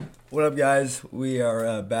What up, guys? We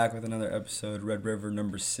are back with another episode, Red River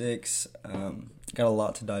number 6. Got a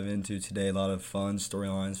lot to dive into today, a lot of fun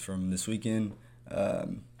storylines from this weekend. Are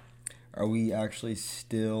we actually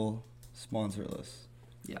still sponsorless?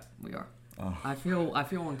 Yeah, we are. I feel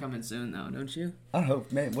one coming soon, though, don't you? I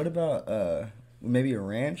hope, man. What about maybe a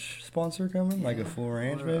ranch sponsor coming? Like a full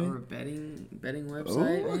ranch, maybe? Or a betting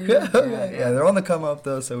website, Ooh, maybe? okay. Yeah, they're on the come up,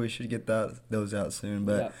 though, so we should get those out soon.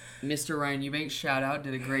 But Mr. Ryan Eubanks, shout out,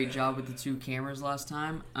 did a great job with the 2 cameras last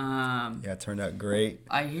time. Yeah, it turned out great.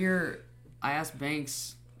 I asked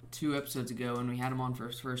Banks 2 episodes ago when we had him on for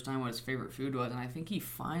his first time what his favorite food was, and I think he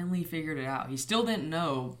finally figured it out. He still didn't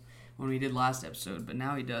know when we did last episode, but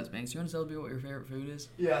now he does. Banks, you want to tell people what your favorite food is?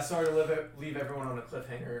 Yeah, sorry to leave everyone on a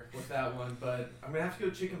cliffhanger with that one, but I'm going to have to go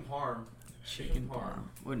chicken parm. Chicken parm.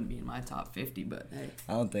 Wouldn't be in my top 50, but hey.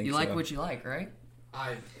 I don't think you so. like what you like, right?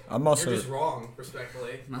 I'm also... You're just wrong,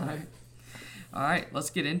 respectfully. All right, let's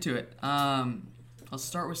get into it. Let's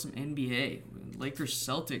start with some NBA. Lakers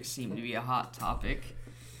Celtics seem to be a hot topic.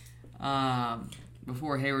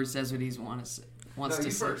 Before Hayward says what he wants to say.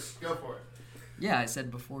 First. Go for it. Yeah, I said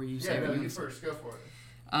before you say what you first. Go for it.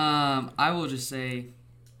 I will just say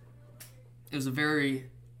it was a very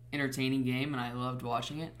entertaining game, and I loved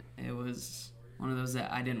watching it. It was one of those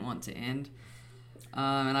that I didn't want to end.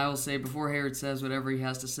 And I will say, before Hayward says whatever he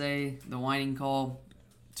has to say, the whining call,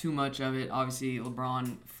 too much of it. Obviously,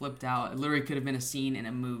 LeBron flipped out. It literally could have been a scene in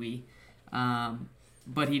a movie.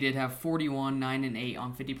 But he did have 41, 9, and 8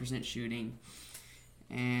 on 50% shooting.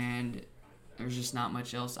 And there's just not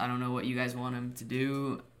much else. I don't know what you guys want him to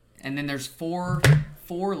do. And then there's four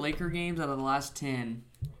Laker games out of the last 10.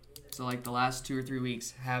 So like the last 2 or 3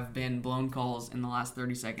 weeks have been blown calls in the last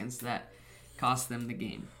 30 seconds that cost them the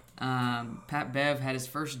game. Pat Bev had his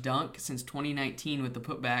first dunk since 2019 with the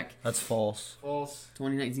putback. That's false.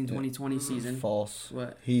 2019-2020 season. False.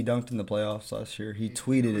 What? He dunked in the playoffs last year. He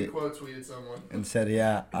tweeted it. Quote tweeted someone and said,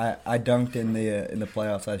 "Yeah, I dunked in the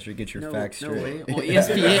playoffs last year. Get your facts straight." No way. Well,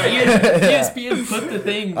 ESPN put the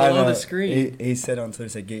thing below the screen. He said on Twitter,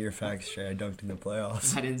 "Said get your facts straight. I dunked in the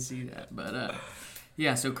playoffs." I didn't see that, but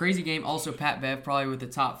yeah. So crazy game. Also, Pat Bev probably with the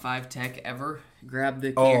top 5 tech ever. Grabbed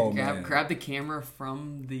the camera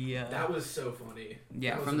from the. That was so funny.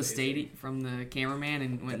 Yeah, from the stadium, from the cameraman,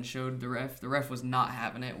 and went and showed the ref. The ref was not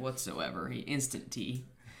having it whatsoever. He instant T.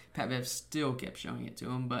 Pat Bev still kept showing it to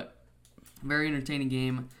him, but very entertaining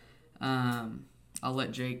game. I'll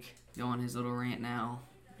let Jake go on his little rant now.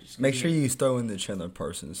 Make sure you throw in the Chandler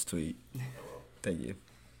Parsons tweet. Thank you.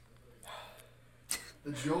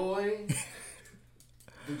 The joy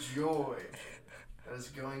that is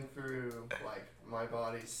going through like my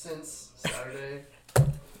body since Saturday,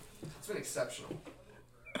 it's been exceptional.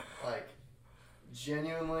 Like,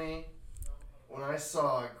 genuinely, when I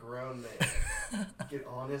saw a grown man get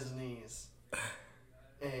on his knees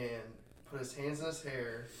and put his hands in his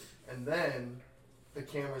hair, and then the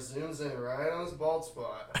camera zooms in right on his bald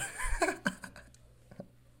spot,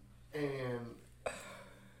 and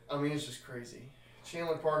I mean, it's just crazy.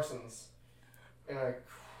 Chandler Parsons, and I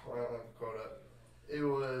don't have the quote up. It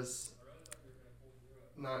was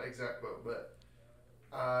not exact quote, but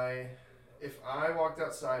if I walked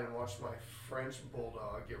outside and watched my French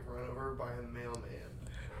bulldog get run over by a mailman,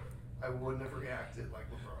 I wouldn't have reacted like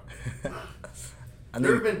LeBron.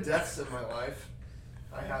 There have been deaths in my life.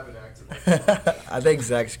 I haven't acted like LeBron. I think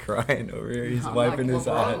Zack's crying over here. He's wiping his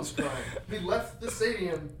eyes. Was crying. He left the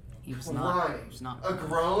stadium crying. He was not a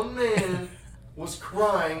grown man was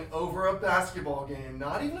crying over a basketball game,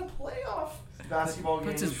 not even a playoff basketball game.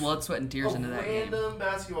 Puts his blood, sweat, and tears into that game. A random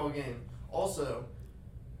basketball game. Also,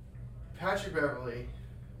 Patrick Beverley,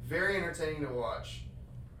 very entertaining to watch.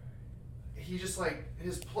 He just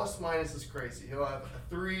his plus minus is crazy. He'll have a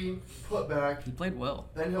 3 putback. He played well.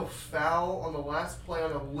 Then he'll foul on the last play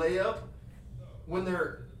on a layup when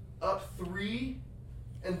they're up 3,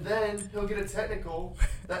 and then he'll get a technical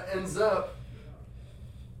that ends up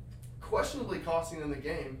questionably costing them the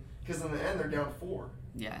game, because in the end they're down 4.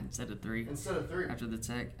 Yeah, instead of 3. After the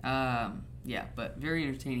tech. Yeah, but very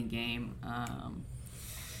entertaining game.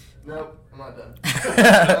 Nope, I'm not done.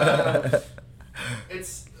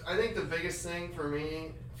 I think the biggest thing for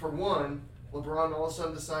me, for one, LeBron all of a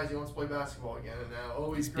sudden decides he wants to play basketball again, and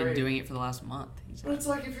now, he's great. Been doing it for the last month. But it's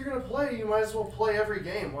like, if you're going to play, you might as well play every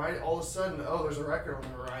game. Why all of a sudden, there's a record on the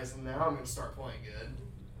horizon, now I'm going to start playing good?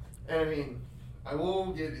 And I mean, I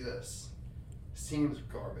will give you this. His team's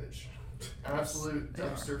garbage. Absolute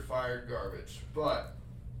dumpster fire garbage. But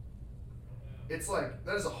it's like,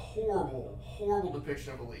 that is a horrible, horrible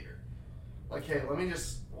depiction of a leader. Like, hey, let me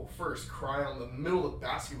just, first cry on the middle of the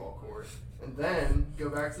basketball court, and then go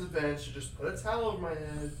back to the bench and just put a towel over my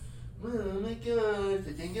head, oh my god,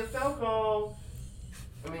 they didn't get a foul call.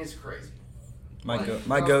 I mean, it's crazy. My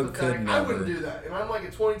Like, goat could I never. wouldn't do that. And I'm like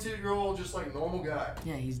a 22-year-old, just like normal guy.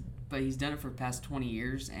 Yeah, he's done it for the past 20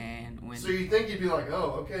 years, and when So you think you'd be like,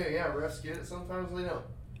 oh, okay, yeah, refs get it. Sometimes they don't.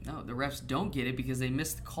 no, the refs don't get it because they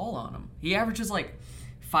missed the call on him. He averages like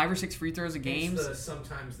 5 or 6 free throws a game.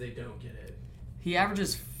 Sometimes they don't get it. He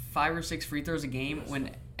averages 5 or 6 free throws a game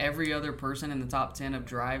when every other person in the top 10 of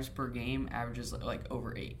drives per game averages like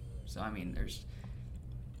over 8. So I mean,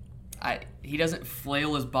 he doesn't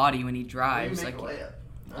flail his body when he drives. Maybe make Like, a layup.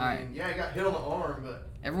 I Alright. mean, yeah, he got hit on the arm, but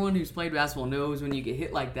everyone who's played basketball knows when you get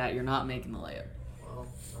hit like that, you're not making the layup. well,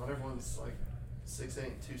 not everyone's like 6'8",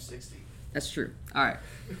 260. That's true. All right.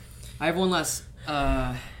 I have one last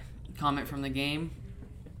comment from the game.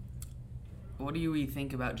 What do you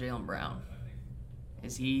think about Jaylen Brown?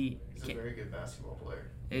 Is he? He's a very good basketball player.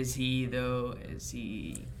 Is he though?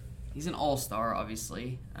 He's an all-star,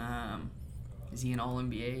 obviously. Is he an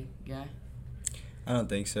All-NBA guy? I don't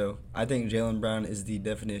think so. I think Jaylen Brown is the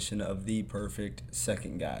definition of the perfect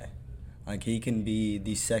second guy. Like, he can be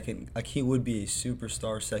the second, like, he would be a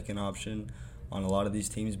superstar second option on a lot of these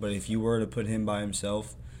teams, but if you were to put him by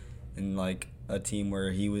himself in, like, a team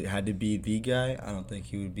where he had to be the guy, I don't think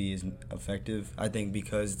he would be as effective. I think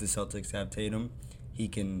because the Celtics have Tatum,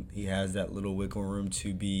 he has that little wiggle room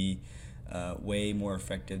to be way more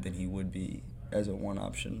effective than he would be as a one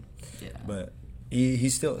option. Yeah. But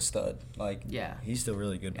he's still a stud. Like, Yeah. he's still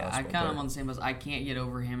really good Yeah, I basketball kind of player. on the same bus. I can't get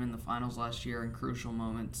over him in the finals last year in crucial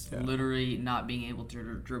moments, Yeah. literally not being able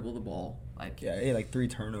to dribble the ball. Like, Yeah, he had like 3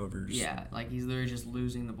 turnovers. yeah, like he's literally just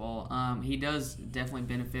losing the ball. He does definitely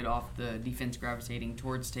benefit off the defense gravitating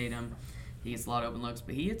towards Tatum. He gets a lot of open looks,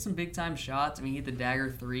 but he hit some big time shots. I mean, he hit the dagger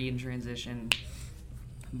 3 in transition.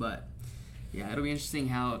 But yeah, it'll be interesting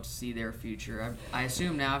to see their future. I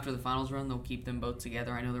assume now after the finals run, they'll keep them both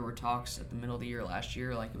together. I know there were talks at the middle of the year last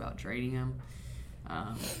year, like about trading him.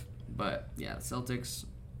 But yeah, the Celtics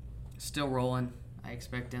still rolling. I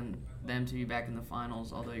expect them to be back in the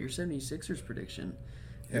finals. Although your 76ers prediction,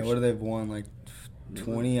 Yeah, what have they won? Like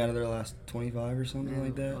 20 out of their last 25 or something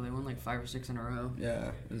like that? well, they won like 5 or 6 in a row.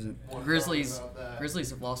 Yeah. Is it? One Grizzlies comment about that. Grizzlies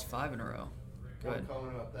have lost 5 in a row. Go One ahead.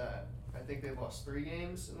 comment about that. I think they've lost 3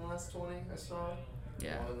 games in the last 20. I saw.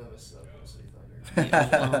 Yeah. One of them is Oklahoma City Thunder.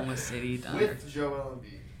 The Oklahoma City Thunder. With Joel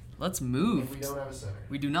Embiid. Let's And move. we don't have a center.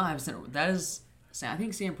 We do not have a center. That is, I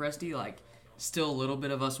think Sam Presti, like, still a little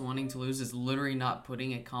bit of us wanting to lose is literally not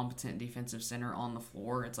putting a competent defensive center on the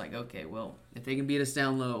floor. It's like, okay, well, if they can beat us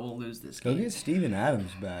down low, we'll lose this Go game. get Steven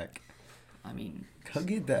Adams back. I mean, Go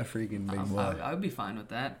get that freaking big boy. I would be fine with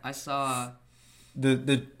that. I saw,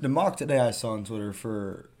 The mock today I saw on Twitter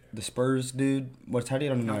for the Spurs dude. How do you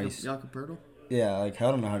don't know? Jakob Poeltl. Yeah, like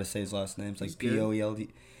I don't know how to say his last name. It's like He's good. Poeld.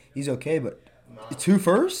 He's okay, but Nah. 2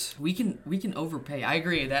 firsts? We can overpay. I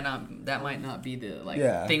agree that might not be the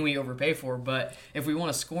Yeah. thing we overpay for, but if we want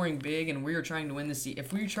a scoring big and we are trying to win this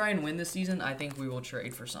if we try and win this season, I think we will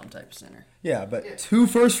trade for some type of center. Yeah, but 2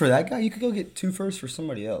 firsts for that guy. You could go get 2 firsts for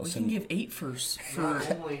somebody We else. can And, give 8 firsts for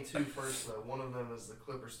Not only 2 firsts though. One of them is the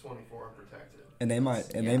Clippers 24 unprotected. they might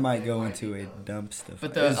Yeah, they might they go might into be a done. dumpster.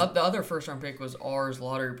 But the other first round pick was ours,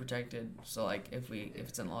 lottery protected. So like if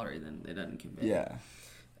it's in lottery, then it doesn't convey. yeah.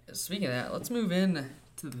 Speaking of that, let's move in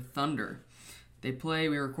to the Thunder.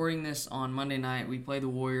 We're recording this on Monday night. We play the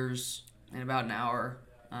Warriors in about an hour.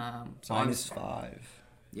 So -5.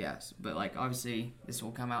 yes, but like obviously this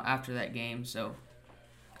will come out after that game. So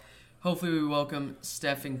hopefully we welcome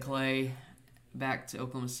Steph and Clay back to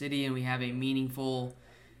Oklahoma City and we have a meaningful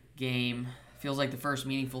game. Feels like the first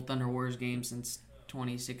meaningful Thunder Warriors game since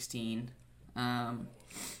 2016.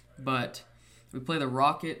 But we play the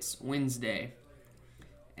Rockets Wednesday.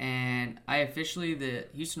 And the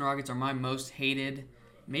Houston Rockets are my most hated,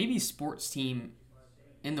 maybe sports team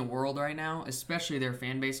in the world right now, especially their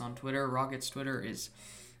fan base on Twitter. Rockets Twitter is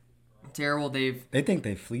terrible. They think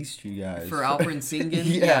they fleeced you guys. For Alperen Sengun?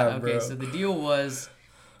 Yeah, okay, bro. so the deal was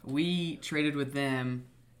we traded with them,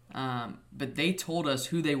 but they told us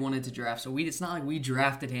who they wanted to draft. So it's not like we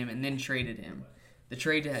drafted him and then traded him. The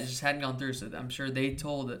trade just hadn't gone through, so I'm sure they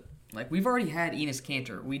told it. Like, we've already had Enes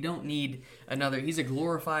Kanter. We don't need another. He's a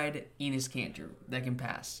glorified Enes Kanter that can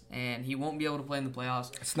pass, and he won't be able to play in the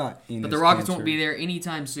playoffs. It's not Enes But the Rockets Kanter. won't be there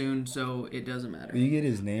anytime soon, so it doesn't matter. Will you get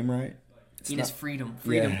his name right? It's Enes not- Freedom,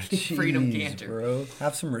 Yeah, Freedom jeez, Kanter. bro.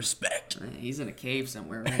 Have some respect. He's in a cave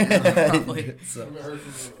somewhere right now, probably. I So- haven't heard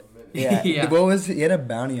from him in a minute. yeah. Yeah. What was it? He had a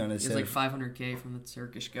bounty on his It's head. like $500K from the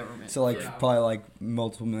Turkish government. So like Yeah. probably like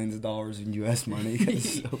multiple millions of dollars in U.S. money.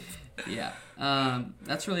 So, Yeah.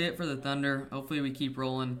 That's really it for the Thunder. Hopefully we keep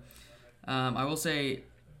rolling. I will say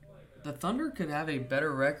the Thunder could have a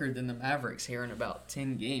better record than the Mavericks here in about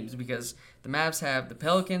 10 games because the Mavs have the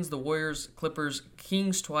Pelicans, the Warriors, Clippers,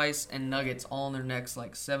 Kings twice, and Nuggets all in their next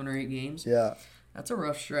 7 or 8 games. Yeah. That's a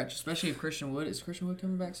rough stretch, especially if Christian Wood. Is Christian Wood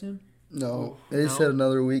coming back soon? No. They said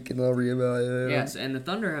another week and they'll reevaluate. Yes, and the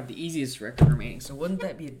Thunder have the easiest record remaining. So wouldn't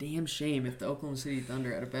that be a damn shame if the Oklahoma City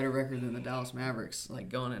Thunder had a better record than the Dallas Mavericks,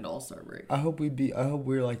 going into All-Star break? I hope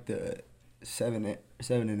we're like the 7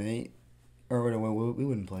 and 8. Or we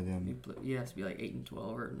wouldn't play them. You have to be 8-12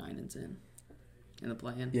 or 9-10 in the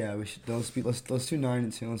play-in. Yeah, we should. Let's do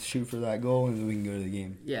 9-10. Let's shoot for that goal and then we can go to the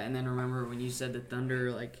game. Yeah, and then remember when you said the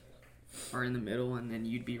Thunder are in the middle, and then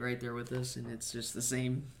you'd be right there with us, and it's just the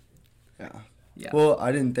same. Yeah. Well,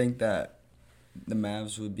 I didn't think that the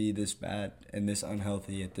Mavs would be this bad and this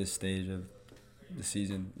unhealthy at this stage of the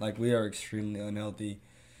season. We are extremely unhealthy.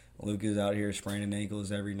 Luka's out here spraining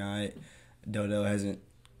ankles every night. Dodo hasn't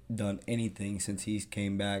done anything since he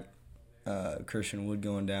came back. Christian Wood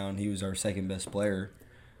going down. He was our second best player.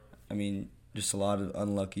 I mean, just a lot of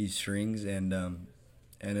unlucky strings, and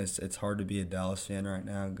it's hard to be a Dallas fan right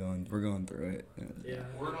now. We're going through it. Yeah,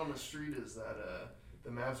 word on the street is that the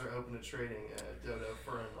Mavs are open to trading Dodo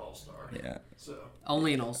for an All-Star. Yeah. So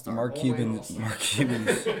only an All-Star. Mark Cuban.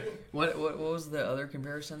 What was the other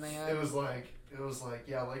comparison they had? It was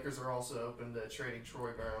Lakers are also open to trading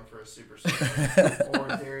Troy Brown for a superstar or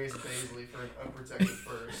Darius Baisley for an unprotected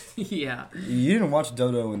first. Yeah. You didn't watch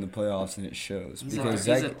Dodo in the playoffs, and it shows. He's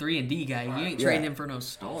a 3-and-D guy. You ain't trading him for no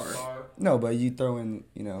star. No, but you throw in,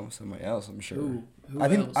 somebody else, I'm sure. Who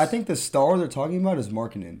I think the star they're talking about is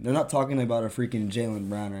Markkanen. They're not talking about a freaking Jalen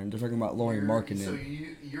Brown, right? They're talking about Lauri Markkanen. So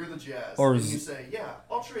you're the Jazz, and you say, yeah,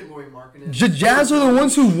 I'll trade Lauri Markkanen. The Jazz are the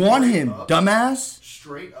ones who want him, dumbass.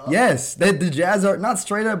 Straight up? Yes, the Jazz are, not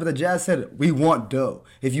straight up, but the Jazz said, we want dough.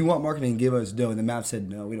 If you want Markkanen, give us dough. And the Mavs said,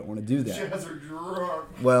 no, we don't want to do that. The Jazz are drunk.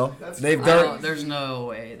 Well, there's no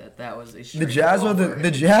way that was a straight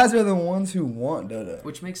the Jazz are the ones who want Dodo.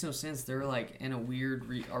 Which makes no sense. They're in a weird,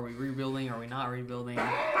 are we rebuilding? Are we not rebuilding?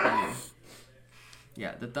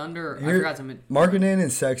 Yeah, the Thunder. I forgot to mention Markkanen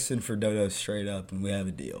and Sexton for Dodo straight up, and we have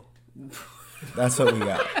a deal. That's what we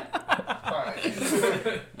got. All right.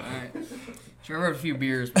 Trevor had a few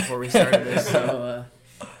beers before we started this, so.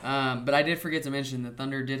 But I did forget to mention the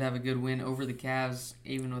Thunder did have a good win over the Cavs,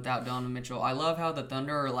 even without Donovan Mitchell. I love how the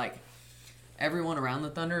Thunder are everyone around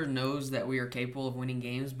the Thunder knows that we are capable of winning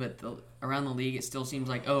games, but around the league it still seems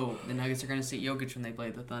the Nuggets are going to sit Jokic when they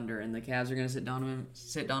play the Thunder, and the Cavs are going to sit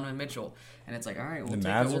Donovan Mitchell, and it's all right, we'll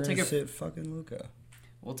sit fucking Luka.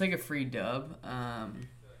 We'll take a free dub.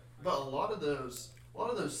 But a lot of those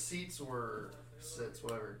seats were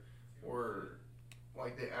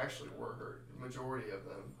they actually were hurt. The majority of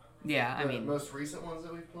them. Yeah, I mean, most recent ones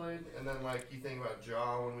that we played, and then you think about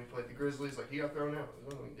Ja when we played the Grizzlies, he got thrown out.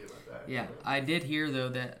 There's nothing we can do about that. Yeah, I did hear though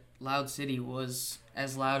that Loud City was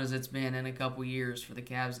as loud as it's been in a couple years for the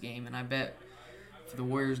Cavs game, and I bet for the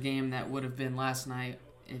Warriors game that would have been last night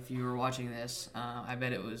if you were watching this. I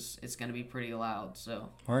bet it's going to be pretty loud. So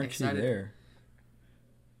aren't you there?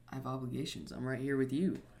 I have obligations. I'm right here with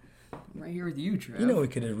you. Trev. We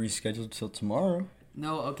could have rescheduled till tomorrow.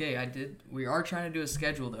 No, okay, I did. We are trying to do a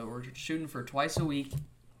schedule, though. We're shooting for twice a week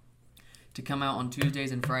to come out on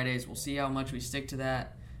Tuesdays and Fridays. We'll see how much we stick to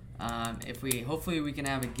that. Hopefully we can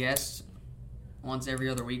have a guest once every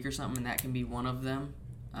other week or something, and that can be one of them.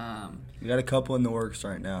 We got a couple in the works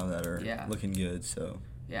right now that are looking good, so.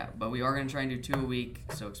 Yeah, but we are going to try and do 2 a week,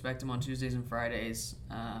 so expect them on Tuesdays and Fridays.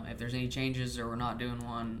 If there's any changes or we're not doing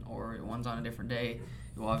one or one's on a different day,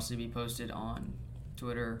 it will obviously be posted on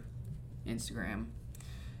Twitter, Instagram.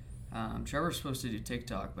 Trevor's supposed to do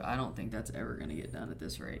TikTok, but I don't think that's ever going to get done at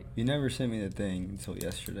this rate. You never sent me the thing until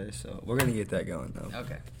yesterday, so we're going to get that going, though.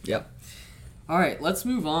 Okay. Yep. All right, let's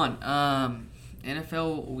move on.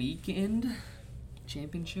 NFL weekend,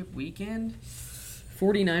 championship weekend.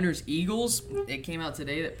 49ers Eagles. It came out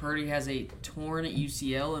today that Purdy has a torn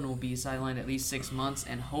UCL and will be sidelined at least 6 months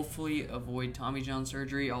and hopefully avoid Tommy John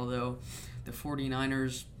surgery, although the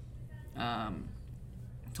 49ers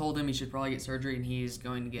told him he should probably get surgery and he's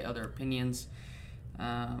going to get other opinions.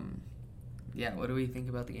 What do we think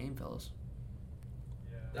about the game, fellas?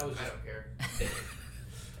 I don't care.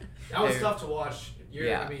 That was tough to watch.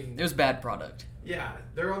 It was bad product. Yeah,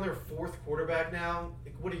 they're on their fourth quarterback now.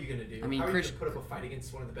 What are you going to do? I mean, how are you going to put up a fight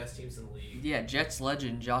against one of the best teams in the league? Yeah, Jets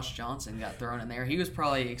legend Josh Johnson got thrown in there. He was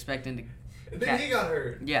probably expecting to... Then he got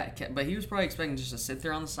hurt. Yeah, but he was probably expecting just to sit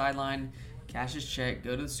there on the sideline, cash his check,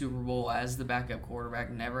 go to the Super Bowl as the backup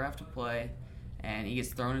quarterback, never have to play, and he gets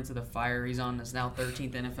thrown into the fire. He's on his now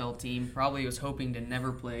 13th NFL team. Probably was hoping to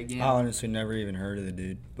never play again. I honestly never even heard of the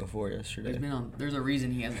dude before yesterday. There's a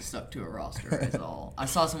reason he hasn't stuck to a roster. Is all. I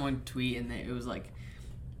saw someone tweet, and it was like,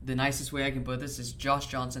 the nicest way I can put this is Josh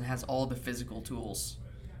Johnson has all the physical tools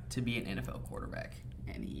to be an NFL quarterback,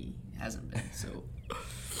 and he hasn't been. So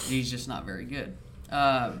he's just not very good.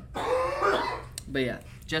 But yeah,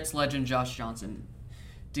 Jets legend Josh Johnson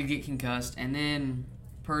did get concussed, and then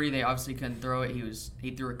Purdy, they obviously couldn't throw it.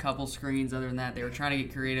 He threw a couple screens. Other than that, they were trying to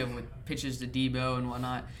get creative with pitches to Debo and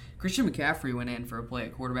whatnot. Christian McCaffrey went in for a play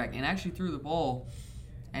at quarterback and actually threw the ball,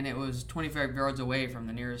 and it was 25 yards away from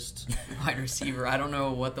the nearest wide receiver. I don't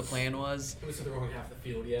know what the plan was. It was to the wrong half of the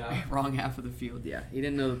field, yeah. Wrong half of the field, yeah. He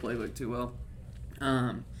didn't know the playbook too well.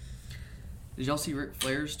 Did y'all see Ric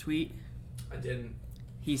Flair's tweet? I didn't.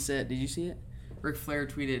 He said, did you see it? Ric Flair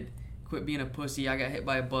tweeted, "Quit being a pussy. I got hit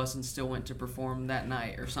by a bus and still went to perform that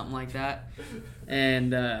night," or something like that.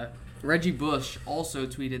 And Reggie Bush also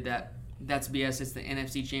tweeted that that's BS. It's the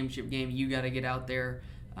NFC Championship game. You got to get out there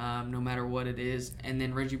no matter what it is. And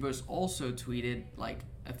then Reggie Bush also tweeted like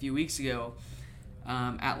a few weeks ago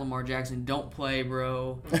at Lamar Jackson, "Don't play,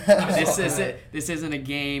 bro. This isn't a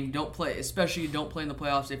game. Don't play, especially don't play in the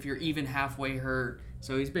playoffs if you're even halfway hurt."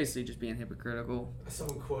 So he's basically just being hypocritical.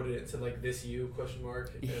 Someone quoted it to like "this you?" ?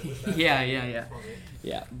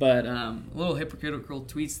 Yeah. But little hypocritical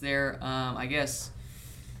tweets there. I guess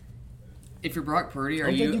if you're Brock Purdy, I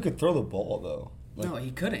don't think you could throw the ball though. No, he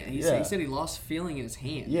couldn't. He said he lost feeling in his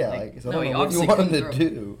hand. Yeah, he what you want him to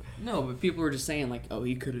do. No, but people were just saying like, oh,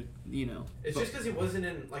 he could have, It's just because he wasn't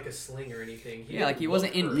in like a sling or anything. He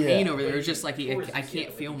wasn't in pain over there. It was just like I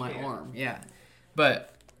can't feel my arm. Yeah,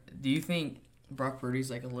 but do you think Brock Purdy's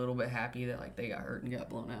like a little bit happy that like they got hurt and got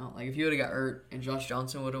blown out? Like if he would have got hurt and Josh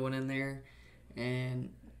Johnson would have went in there and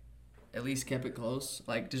at least kept it close.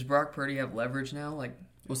 Like does Brock Purdy have leverage now? Like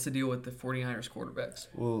what's the deal with the 49ers quarterbacks?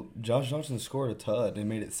 Well, Josh Johnson scored a tud. They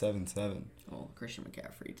made it 7-7. Well, Christian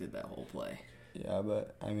McCaffrey did that whole play. Yeah,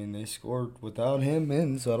 but I mean they scored without him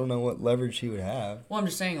in, so I don't know what leverage he would have. Well, I'm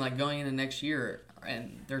just saying like going into next year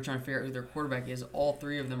and they're trying to figure out who their quarterback is. All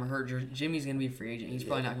three of them are hurt. Jimmy's going to be a free agent. He's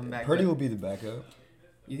probably not coming back. Purdy will be the backup.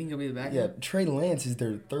 You think he'll be the backup? Yeah, Trey Lance is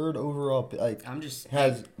their third overall.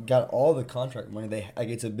 Has got all the contract money.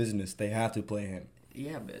 It's a business. They have to play him.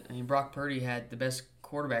 Yeah, but I mean Brock Purdy had the best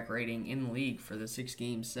quarterback rating in the league for the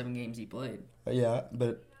 7 games he played. Yeah,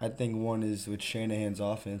 but I think one is with Shanahan's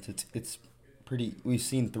offense. It's pretty. We've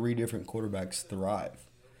seen 3 different quarterbacks thrive.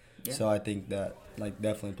 Yeah. So I think that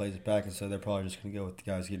definitely plays it back, and so they're probably just gonna go with the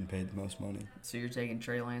guys getting paid the most money. So you're taking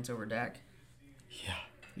Trey Lance over Dak? Yeah.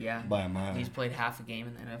 Yeah. By a mile. He's played half a game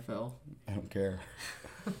in the NFL. I don't care.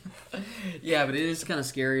 Yeah, but it is kind of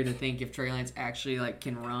scary to think if Trey Lance actually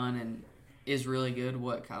can run and is really good,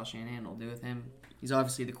 what Kyle Shanahan will do with him. He's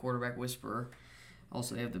obviously the quarterback whisperer.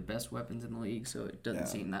 Also, they have the best weapons in the league, so it doesn't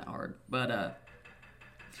seem that hard. But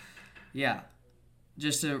yeah,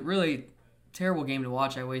 just a really terrible game to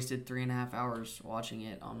watch. I wasted 3.5 hours watching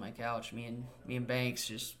it on my couch. Me and Banks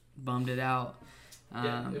just bummed it out.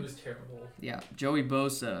 Yeah, it was terrible. Yeah, Joey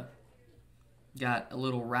Bosa got a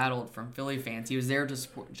little rattled from Philly fans. He was there to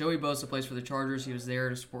support. Joey Bosa plays for the Chargers. He was there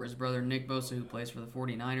to support his brother Nick Bosa, who plays for the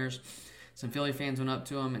 49ers. Some Philly fans went up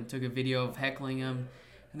to him and took a video of heckling him.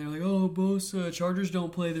 And they were like, "Oh, Bosa, Chargers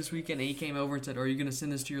don't play this weekend." And he came over and said, "Are you going to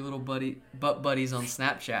send this to your little butt buddies on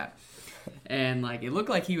Snapchat?" And it looked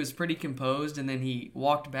like he was pretty composed, and then he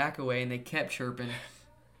walked back away, and they kept chirping.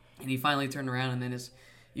 And he finally turned around, and then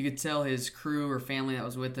you could tell his crew or family that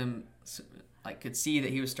was with him could see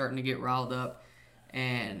that he was starting to get riled up.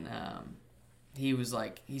 And he was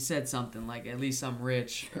he said something "at least I'm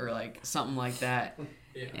rich" or something like that.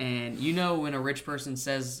 Yeah. And when a rich person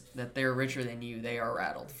says that they're richer than you, they are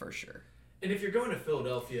rattled for sure. And if you're going to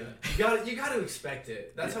Philadelphia, you got to expect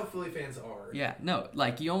it. That's how Philly fans are. Yeah, no,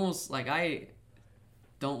 you almost I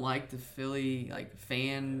don't like the Philly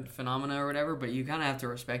fan phenomena or whatever, but you kind of have to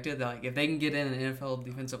respect it. That if they can get in an NFL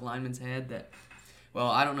defensive lineman's head, that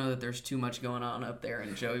I don't know that there's too much going on up there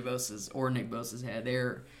in Joey Bosa's or Nick Bosa's head.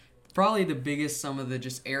 They're probably the biggest, some of the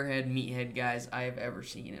just airhead, meathead guys I have ever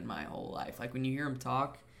seen in my whole life. When you hear them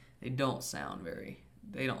talk, they don't sound great.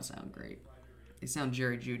 They sound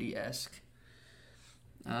Jerry Jeudy-esque.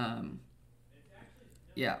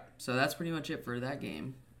 Yeah, so that's pretty much it for that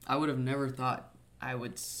game. I would have never thought I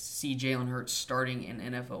would see Jalen Hurts starting an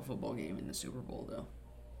NFL football game in the Super Bowl, though.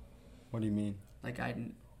 What do you mean? I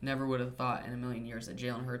never would have thought in a million years that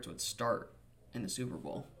Jalen Hurts would start in the Super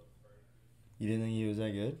Bowl. You didn't think he was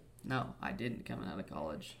that good? No, I didn't coming out of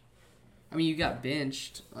college. I mean, you got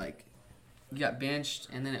benched. he got benched,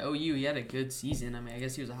 and then at OU he had a good season. I mean, I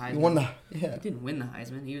guess he was a Heisman. He won the He didn't win the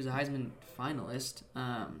Heisman. He was a Heisman finalist.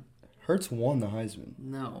 Hurts won the Heisman.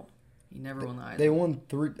 No, he never won the Heisman. They won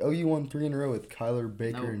 3. OU won 3 in a row with Kyler,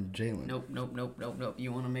 Baker, Nope. and Jalen. Nope.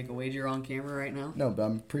 You want to make a wager on camera right now? No, but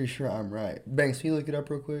I'm pretty sure I'm right. Banks, can you look it up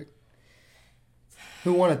real quick?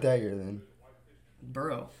 Who won it that year then?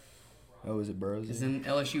 Burrow. Oh, was it Burrows? Because then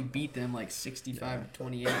LSU beat them like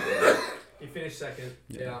 65-28. He finished second.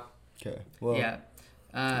 Yeah. Okay. Well, Yeah. you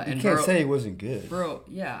And can't Burrow, say he wasn't good. Burrow,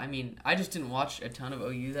 yeah, I mean, I just didn't watch a ton of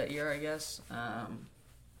OU that year, I guess.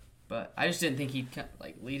 But I just didn't think he'd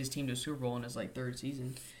lead his team to a Super Bowl in his third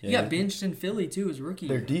season. He Yeah, got benched in Philly too his rookie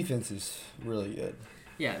Their year. defense is really good.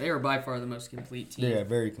 Yeah, they were by far the most complete team. Yeah,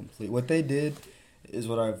 very complete. What they did is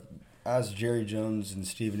what I've asked Jerry Jones and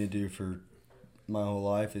Steven to do for my whole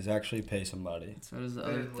life is actually pay somebody. So does the They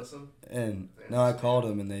other. didn't listen. And no, I called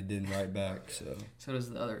them and they didn't write back. So does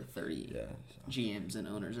the other 30 Yeah. GMs and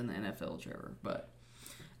owners in the NFL, Trevor. But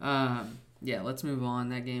yeah, let's move on.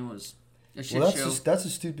 That game was a shit Well, show. that's a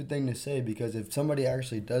stupid thing to say because if somebody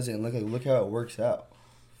actually does it, and look how it works out.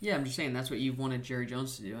 Yeah, I'm just saying that's what you've wanted Jerry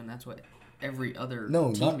Jones to do, and that's what every other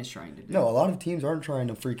No, team not- is trying to do. No, a lot of teams aren't trying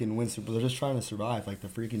to freaking win Super Bowl. They're just trying to survive. Like the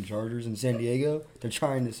freaking Chargers in San Diego, they're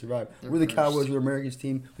trying to survive. They're We're the cursed. Cowboys. We're America's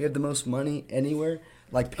team. We have the most money anywhere.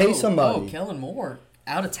 Like pay somebody. Oh, Kellen Moore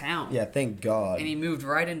out of town. Yeah, thank God. And he moved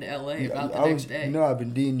right into LA about the I next day. You know, I've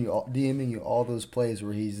been DMing you all those plays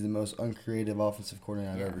where he's the most uncreative offensive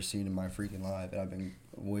coordinator I've Yeah. ever seen in my freaking life, and I've been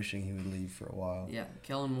wishing he would leave for a while. Yeah,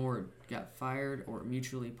 Kellen Moore got fired or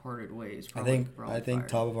mutually parted ways. I Probably think fired.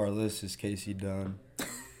 top of our list is Casey Dunn.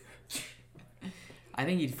 I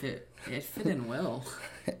think he'd fit. It fit in well.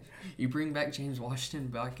 You bring back James Washington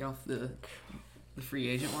back off the free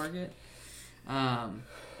agent market.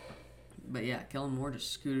 But yeah, Kellen Moore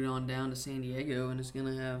just scooted on down to San Diego and is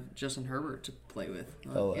gonna have Justin Herbert to play with.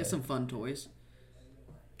 LA. He has some fun toys.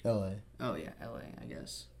 LA. Oh yeah, LA, I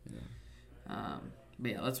guess. But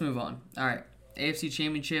yeah, let's move on. All right, AFC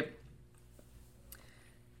Championship.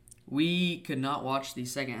 We could not watch the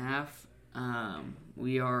second half.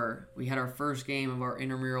 We had our first game of our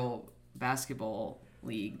intramural basketball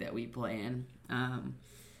league that we play in.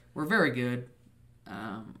 We're very good.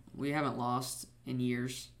 We haven't lost in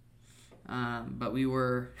years, but we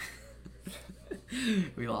were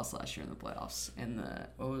we lost last year in the playoffs. And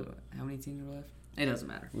how many teams were left? It doesn't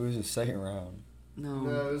matter. It was the second round. No.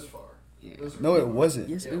 No, it was far. Yeah. It was No, it wasn't.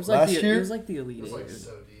 Yes, Yeah. it was Last like year? it was like the Elite It was Eight.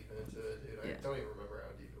 so deep into it, dude. I Yeah. don't even remember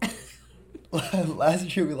how deep it was.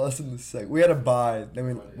 Last year we lost in the second. We had a bye. Then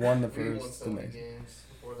we won the We won first. so The many next. games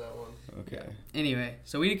before that one. Okay. Anyway,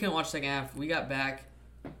 so we couldn't watch the second half. We got back.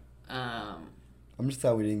 I'm just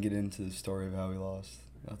glad we didn't get into the story of how we lost.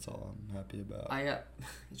 That's all I'm happy about.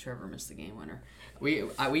 Trevor missed the game winner. We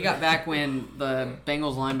got back when the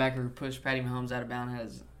Bengals linebacker who pushed Patty Mahomes out of bounds had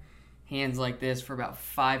his hands like this for about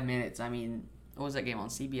 5 minutes. I mean, what was that game on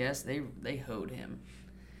CBS? They hoed him,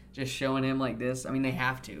 just showing him like this. I mean, they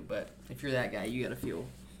have to, but if you're that guy, you gotta feel.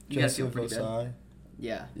 You gotta feel Joseph pretty bad. Osai.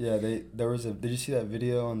 Yeah. Yeah, there was a. Did you see that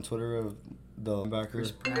video on Twitter of the linebacker?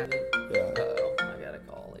 Chris Pratt. Yeah. Uh-oh, I got a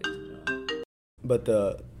call, ladies and gentlemen. But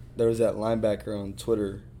there was that linebacker on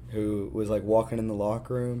Twitter who was like walking in the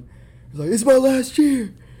locker room. He was like, "It's my last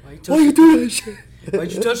year. Why you doing that shit?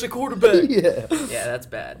 Why'd you touch the quarterback?" Yeah. Yeah, that's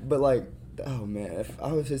bad. But like, oh man, if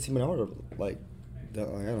I was his teammate, I would have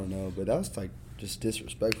I don't know, but that was like just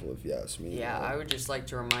disrespectful if you ask me. Yeah, I would just like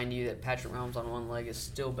to remind you that Patrick Mahomes on one leg is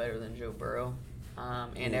still better than Joe Burrow.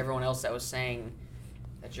 And everyone else that was saying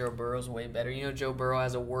that Joe Burrow's way better. You know, Joe Burrow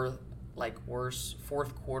has a worse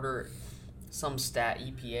fourth quarter, some stat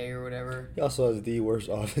EPA or whatever. He also has the worst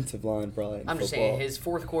offensive line probably in I'm just football. saying his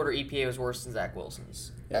fourth quarter EPA was worse than Zach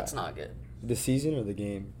Wilson's. Yeah. That's not good. The season or the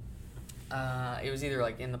game? It was either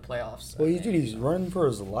like in the playoffs. Well, I dude, think. he's running for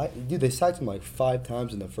his life. Dude, they sacked him like 5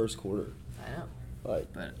 times in the first quarter. I know,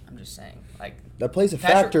 Like but I'm just saying, like that plays a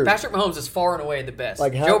factor. Patrick Mahomes is far and away the best.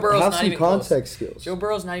 Like Joe Burrow's have not some even context close. skills. Joe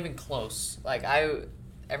Burrow's not even close. Like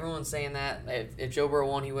everyone's saying that if Joe Burrow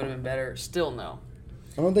won, he would have been better. Still no.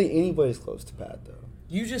 I don't think anybody's close to Pat though.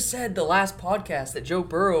 You just said the last podcast that Joe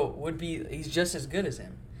Burrow he's just as good as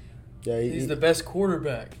him. Yeah, He's the best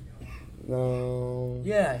quarterback. No.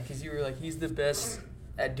 Yeah, because you were like, he's the best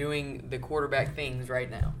at doing the quarterback things right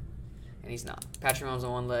now. And he's not. Patrick Mahomes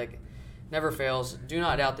on one leg. Never fails. Do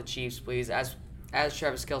not doubt the Chiefs, please. As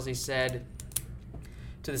Travis Kelce said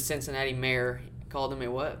to the Cincinnati mayor, called him a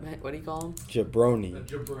what? What did he call him? Jabroni. A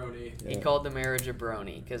jabroni. He Yeah. called the mayor a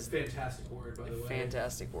jabroni. Fantastic word, by the way.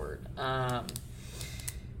 Fantastic word. Yeah,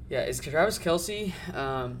 is Travis Kelce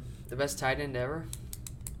the best tight end ever?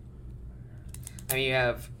 I mean, you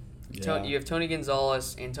have Yeah. You have Tony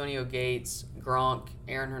Gonzalez, Antonio Gates, Gronk,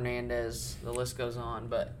 Aaron Hernandez. The list goes on,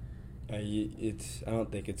 but I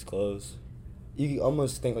don't think it's close. You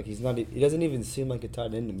almost think like he doesn't even seem like a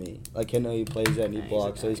tight end to me. Like I know he plays that and he Nah,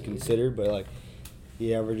 blocks, so he's he's considered, but like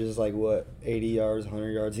he averages like 80 yards,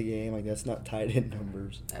 100 yards a game. Like that's not tight end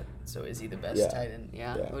numbers. so is he the best Yeah. tight end?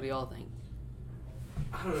 Yeah. Yeah. What do y'all think?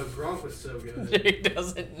 I don't know. Gronk was so good. Jake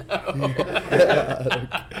doesn't know.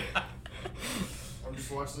 I'm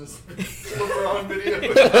just watching this LeBron video.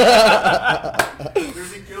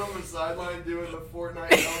 There's a kid on the sideline doing the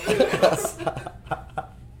Fortnite helmet.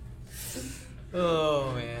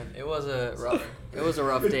 Oh man, it was a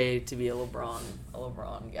rough day to be a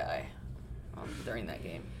LeBron guy during that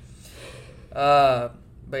game. But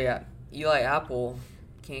yeah, Eli Apple,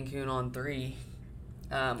 Cancun on 3.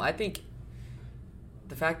 I think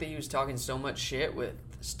the fact that he was talking so much shit with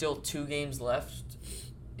still 2 games left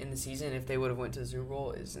in the season, if they would have went to the Super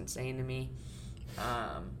Bowl, is insane to me.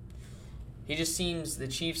 He just seems the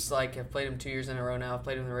Chiefs have played him 2 years in a row now. Have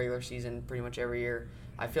played him in the regular season pretty much every year.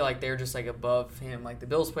 I feel like they're just above him. Like the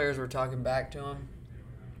Bills players were talking back to him,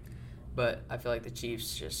 but I feel like the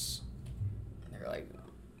Chiefs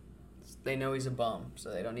they know he's a bum,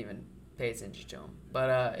 so they don't even pay attention to him.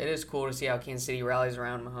 But it is cool to see how Kansas City rallies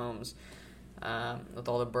around Mahomes with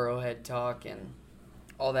all the Burrowhead talk and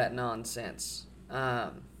all that nonsense.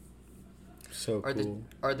 So cool.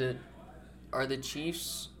 Are the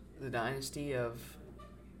Chiefs the dynasty of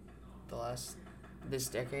this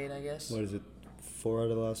decade? I guess. What is it? 4 out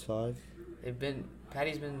of the last 5.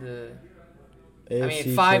 Patty's been to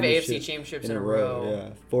AFC 5 AFC championships in a row. Yeah,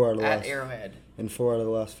 4 out of the At last. Arrowhead. And 4 out of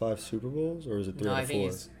the last 5 Super Bowls, or is it 3 No, out I of 4?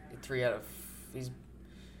 think he's 3 out of. He's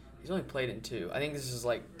only played in 2. I think this is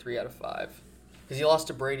 3 out of 5, because he lost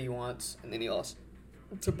to Brady once, and then he lost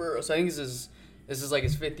to Burrow. So I think this is his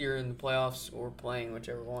 5th year in the playoffs or playing,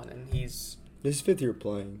 whichever one, and he's. This is 5th year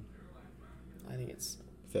playing. I think it's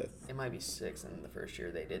 5th. It might be 6th, and the first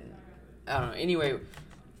year they didn't. I don't know. Anyway,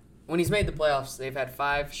 when he's made the playoffs, they've had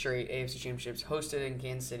 5 straight AFC championships hosted in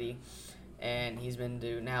Kansas City, and he's been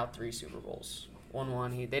to now 3 Super Bowls.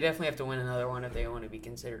 1-1. They definitely have to win another one if they want to be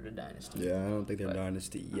considered a dynasty. Yeah, I don't think they're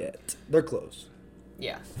dynasty yet. They're close.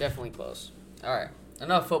 Yeah, definitely close. All right.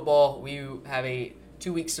 Enough football. We have a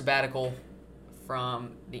 2-week sabbatical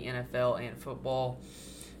from the NFL and football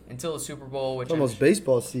until the Super Bowl, which It's almost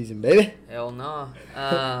baseball season, baby. hell no.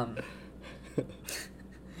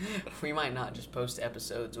 We might not just post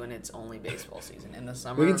episodes when it's only baseball season. In the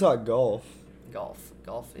summer, We can talk golf. golf.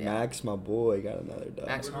 Yeah. Max, my boy, got another dub.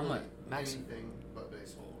 Max Literally Homa. Max. anything but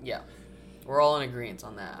baseball. Yeah. We're all in agreement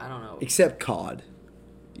on that. I don't know. Except COD.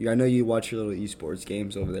 I know you watch your little esports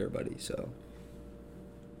games over there, buddy. So.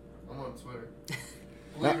 I'm on Twitter.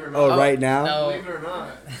 Believe it or not. Oh, right now. No. Believe it or not.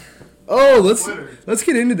 Oh, Twitter. let's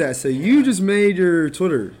get into that. So you just made your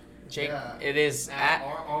Twitter. Jake, Yeah. it is At at.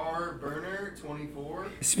 RRBurner24.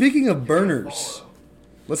 Speaking of burners, Follow.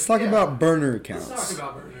 let's talk Yeah. about burner Let's accounts.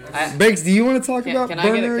 talk about burners. Banks, do you want to talk Can- about can I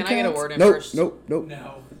get a- burner can I get a accounts? word in nope, first? Nope.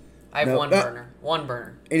 No. I have No, one that- burner. One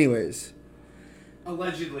burner. Anyways.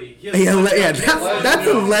 Allegedly. Yeah, that's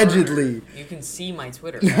allegedly. You can see my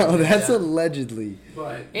Twitter. No, that's Yeah. allegedly.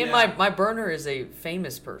 But And yeah, my burner is a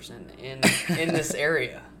famous person in this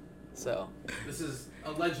area. So this is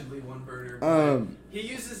allegedly one burner. but Um, he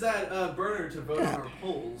uses that burner to vote on our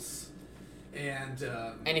polls, and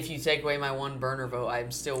if you take away my one burner vote,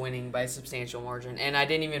 I'm still winning by a substantial margin. And I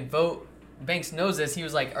didn't even vote. Banks knows this. He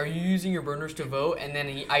was like, "Are you using your burners to vote?" And then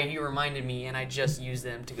he reminded me, and I just used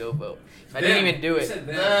them to go vote. I didn't even do You it. said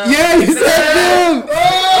them. Yeah, you said them!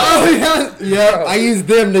 Oh, yeah, I used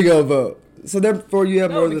them to go vote. So therefore you have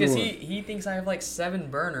No, more than because one. he thinks I have 7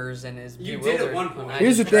 burners and is You did bewildered. at one point. when I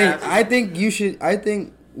Here's the just thing. grabbed- I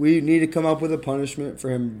think we need to come up with a punishment for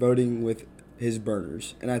him voting with his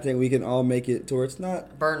burners. And I think we can all make it to where it's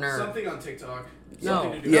not. burner. Something on TikTok. No,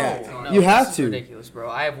 Something to do Yeah. with TikTok. no, You have this is to. ridiculous, bro.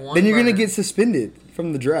 I have one. Then you're going to burner. get suspended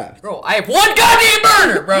from the draft. Bro, I have one goddamn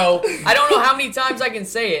burner, bro. I don't know how many times I can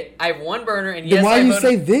say it. I have one burner, and yes, Then why I do you voted-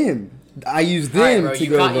 say them? I use them All right, bro, to you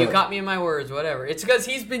go caught, vote. you caught me in my words, whatever. It's because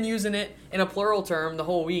he's been using it in a plural term the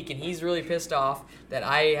whole week, and he's really pissed off that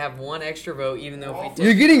I have one extra vote, even though if we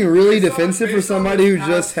You're did. getting really Based on- defensive for based on somebody who this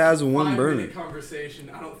just past has one 5-minute burner.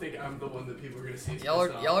 Conversation. I don't think I'm the one that people are gonna see.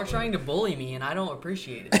 Y'all are trying to bully me, and I don't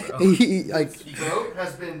appreciate it, bro. Like, Vote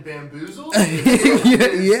has been bamboozled.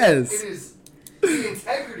 yes. It is. The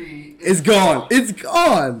integrity It's gone. It's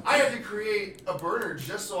gone. I had to create a burner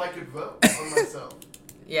just so I could vote on myself.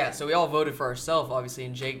 Yeah, so we all voted for ourselves, obviously,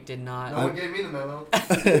 and Jake did not. No one gave me the memo.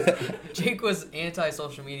 Jake was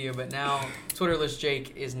anti-social media, but now Twitterless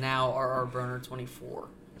Jake is now RR Burner 24.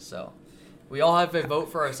 So We all have to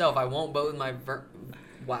vote for ourselves. I won't vote with my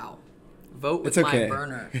vote with It's okay. my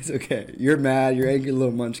burner. It's okay. You're mad. You're angry,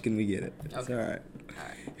 little munchkin. We get it. It's Okay. all right. All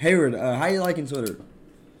right. Hayward, how you liking Twitter?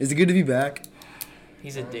 Is it good to be back?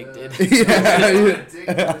 He's addicted. Yeah. It's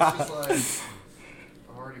just like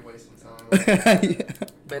I'm already wasting time. Yeah.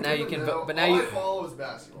 But now you can vote. But now all I you. follow is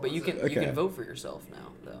basketball. But you That's can it. you Okay. can vote for yourself now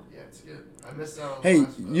though. Yeah, it's good. I missed out on Hey, the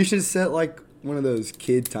last vote. you should set like one of those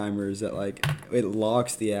kid timers that like it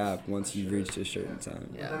locks the app once you've reached a certain time.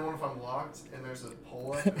 Yeah. But then what if I'm locked and there's a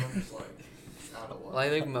poll up and I'm just like out of luck? Well, I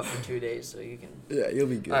leave them up for 2 days so you can. Yeah, you'll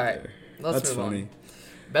be good All right, there. let's That's move on. funny.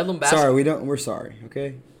 Bedlam basketball. Sorry, we're sorry.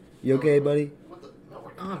 Okay, you okay, buddy? What the? No,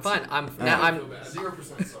 we're Oh, I'm not. fine. I'm All now right. I'm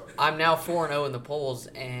 0% sorry. I'm now 4-0 in the polls,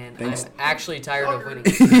 and Thanks. I'm actually tired of Shocker.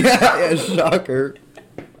 winning. Yeah, shocker.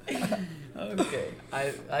 Okay. I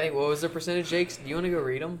think what was the percentage, Jakes? Do you want to go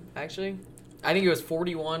read them? Actually, I think it was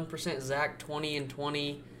 41% Zack, 20 and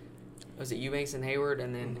 20. Was it Eubanks and Hayward,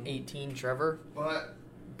 and then 18 Trevor? But I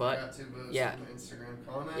But got 2 votes yeah. from the Instagram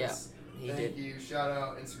comments. Yeah, he Thank did. you. Shout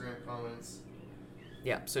out Instagram comments.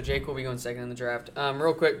 Yeah, so Jake will be going second in the draft.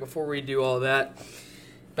 Real quick, before we do all that,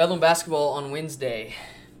 Bedlam basketball on Wednesday.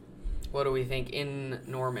 What do we think in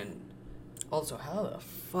Norman? Also, how the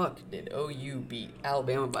fuck did OU beat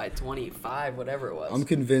Alabama by 25, whatever it was? I'm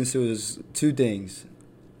convinced it was two things.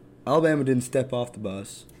 Alabama didn't step off the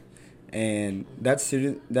bus, and that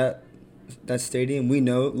stadium, we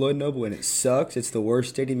know Lloyd Noble, and it sucks. It's the worst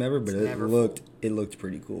stadium ever, but It's it never looked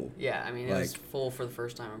pretty cool. Yeah, I mean, it was Like- full for the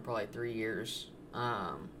first time in probably 3 years.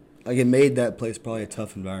 Like it made that place probably a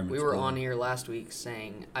tough environment. We to were play. on here last week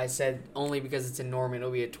saying, I said only because it's in Norman,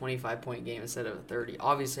 it'll be a 25-point game instead of a 30.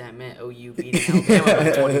 Obviously, I meant OU beating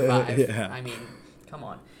Alabama by 25. Yeah. I mean, come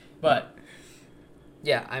on. But,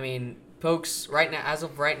 yeah, I mean, Pokes, as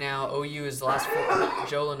of right now, OU is the last four.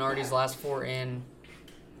 Joe Lenardi's last 4 in.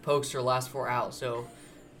 Pokes are last 4 out. So,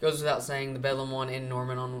 goes without saying, the Bedlam one in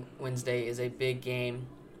Norman on Wednesday is a big game.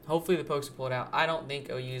 Hopefully the Pokes will pull it out. I don't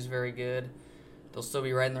think OU is very good. They'll still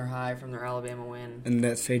be riding their high from their Alabama win. And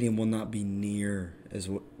that stadium will not be near as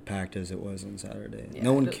packed as it was on Saturday. Yeah,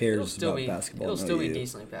 No one it'll cares still about be, basketball. It'll in still be OU.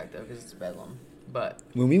 decently packed, though, because it's Bedlam. But,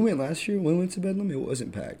 When we went last year, when we went to Bedlam, it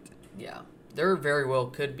wasn't packed. yeah, there very well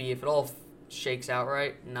could be, if it all shakes out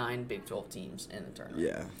right, 9 Big 12 teams in the tournament.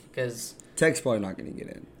 Yeah. Because, Tech's probably not going to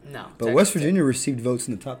get in. no. But West Virginia received votes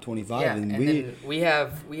in the top 25, Yeah, and and we then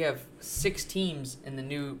we have 6 teams in the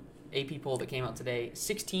new AP poll that came out today.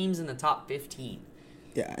 6 teams in the top 15.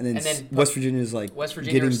 and then, and then West Virginia's like West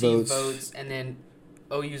Virginia getting received votes. votes, and then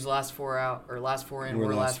OU's last 4 out, or last 4 in, We're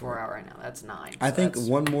we're last last 4 four. out right now. That's 9. I So think that's-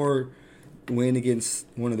 one more win against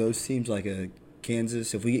one of those teams, like a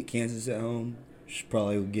Kansas. If we get Kansas at home, should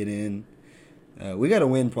probably get in. We got to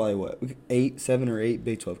win probably 7 or 8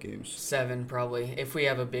 Big 12 games. 7 probably, if we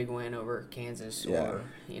have a big win over Kansas, Yeah. or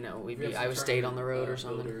we We have beat some Iowa State on the road or tournament,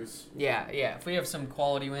 something. voters. Yeah. If we have some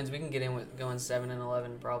quality wins, we can get in with going 7 and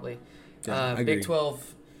 11 probably. Yeah, I agree. Big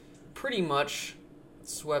 12 pretty much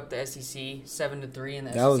swept the SEC 7-3 in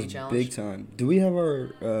the That SEC was challenge. big time. Do we have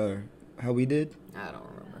our how we did? I don't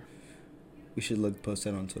remember. We should post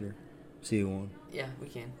that on Twitter. See who won. Yeah, we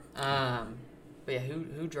can. But yeah,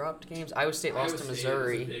 who dropped games? Iowa State Iowa lost to State was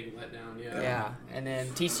Missouri. a big letdown, yeah. Yeah, and then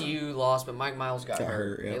TCU lost, but Mike Miles got Got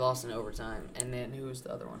hurt. hurt, yeah. They lost in overtime. And then who was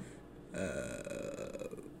the other one?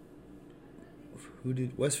 Who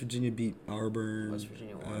did West Virginia beat Auburn? West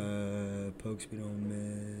Virginia won. Pokes beat Ole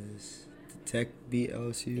Miss. Did Tech beat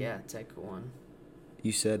LSU? Yeah, Tech won.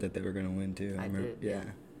 You said that they were gonna win too. I remember. did, Yeah.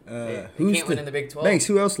 They Who's can't win in the Big 12. Banks?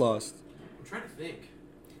 Who else lost? I'm trying to think.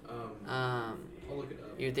 Um, I'll look it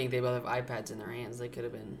up. you'd think they both have iPads in their hands. They could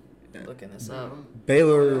have been Yeah. looking this up.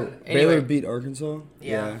 Baylor. Anyway. Baylor beat Arkansas.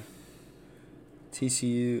 Yeah.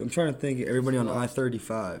 TCU. I'm trying to think. Everybody on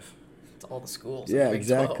I-35. It's all the schools. Yeah, in the Big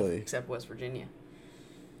 12, exactly. except West Virginia.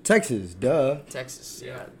 Texas. Duh. Texas.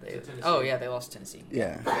 Yeah, They, to Tennessee. oh, yeah, they lost to Tennessee.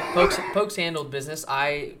 Yeah. Pokes handled business.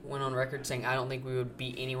 I went on record saying I don't think we would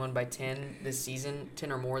beat anyone by 10 this season,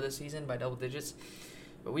 10 or more this season by double digits.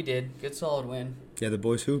 But we did. Good, solid win. Yeah. The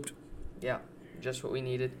boys hooped. Yeah, just what we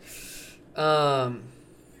needed. Yeah.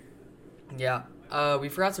 We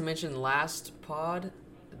forgot to mention last pod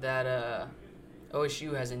that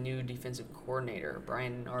OSU has a new defensive coordinator,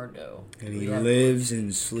 Brian Nardo. And he lives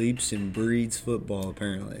and sleeps and breathes football,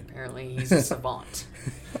 apparently. Apparently, he's a savant.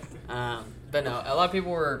 But no, a lot of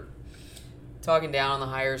people were talking down on the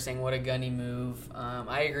hire, saying what a Gunny move.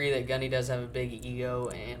 I agree that Gunny does have a big ego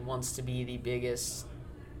and wants to be the biggest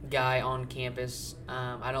guy on campus.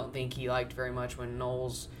 I don't think he liked very much when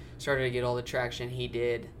Knowles started to get all the traction he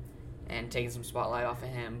did and taking some spotlight off of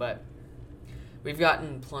him. But we've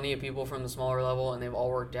gotten plenty of people from the smaller level, and they've all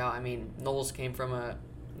worked out. I mean, Knowles came from a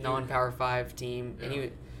non-Power 5 team,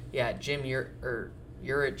 and Jim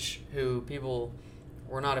Urich, who people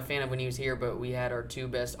were not a fan of when he was here, but we had our 2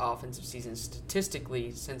 best offensive seasons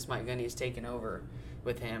statistically since Mike Gundy has taken over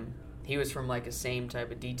with him. He was from like a same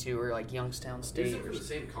type of D2 or like Youngstown State. They're from the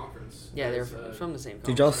same conference. Yeah, they're from the same conference.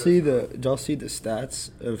 Did y'all see the stats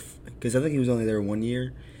of? Because I think he was only there 1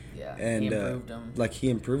 year. Yeah, and he improved him. He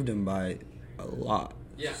improved him by a lot.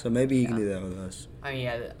 Yeah. So maybe he can do that with us. I mean,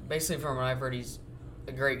 yeah. Basically, from what I've heard, he's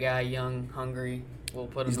a great guy, young, hungry. We'll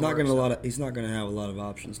put him. He's not gonna have a lot of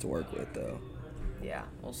options to work with though. Yeah,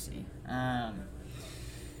 we'll see. Yeah,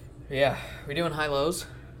 we doing high lows?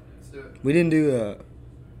 Let's do it. We didn't do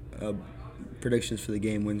predictions for the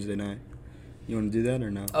game Wednesday night. You want to do that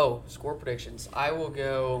or no? Oh, score predictions. I will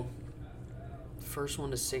go first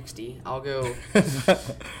one to 60. I'll go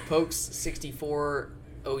Pokes 64,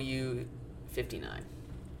 OU 59.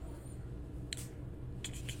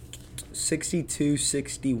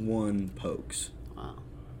 62-61 Pokes. Wow.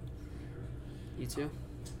 You too?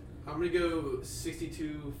 I'm going to go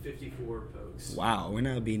 62-54 Pokes. Wow, we're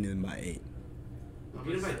not beating them by 8. We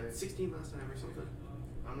beat them by 16 last time or something.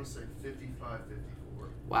 I'm going to say 55-54.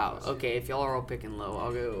 Wow. Okay, if y'all are all picking low,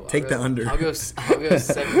 I'll go. Take the under. I'll go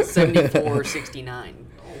 74-69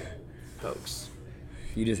 Pokes.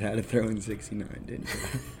 You just had to throw in 69, didn't you?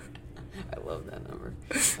 I love that number.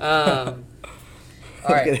 All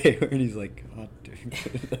right. Look at Hayward, he's like, God, dude.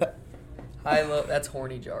 High low. That's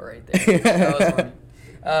horny jar right there. That was horny.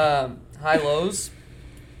 High lows.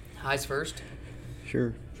 Highs first.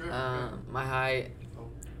 Sure. My high.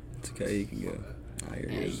 It's okay, you can go.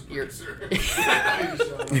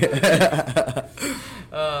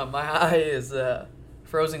 My high is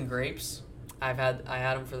frozen grapes. I had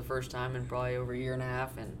them for the first time in probably over a year and a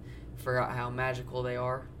half, and forgot how magical they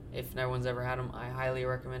are. If no one's ever had them, I highly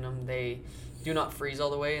recommend them. They do not freeze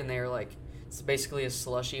all the way, and they're like, it's basically a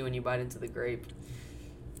slushy when you bite into the grape.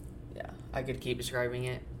 Yeah, I could keep describing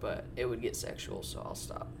it, but it would get sexual, so I'll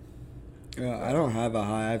stop. I don't have a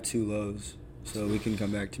high. I have 2 lows, so we can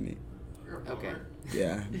come back to me. Okay.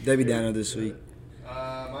 Yeah, Debbie Dano this week.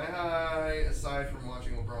 My high, aside from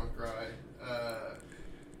watching LeBron cry,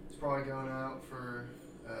 it's probably going out for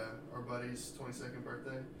our buddy's 22nd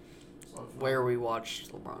birthday. It's a lot of fun. Where we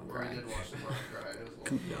watched LeBron Where cry. we did watch LeBron cry. It was a lot of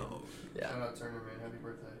fun. No. Yeah. Shout out Turner, man. Happy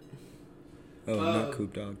birthday. Oh, not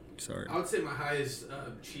Coop Dog. Sorry. I would say my high is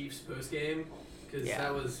Chiefs post game because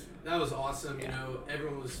that was awesome. Yeah. You know,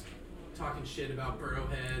 everyone was talking shit about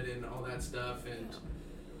Burrowhead and all that stuff, and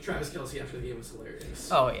Travis Kelce after the game was hilarious.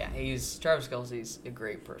 Oh yeah, Travis Kelce's a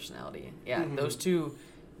great personality. Yeah, Mhm. those 2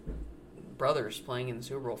 brothers playing in the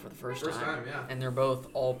Super Bowl for the first time, yeah. and they're both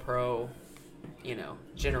all pro. You know,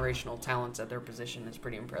 generational talents at their position is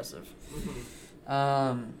pretty impressive.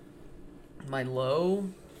 My low,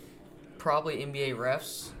 probably NBA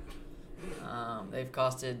refs. They've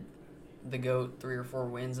costed the GOAT 3 or 4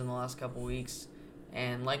 wins in the last couple weeks,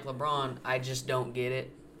 and like LeBron, I just don't get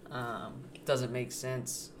it. Doesn't make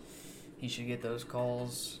sense. He should get those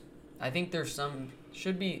calls. I think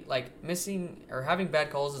should be like missing or having bad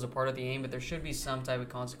calls is a part of the game, but there should be some type of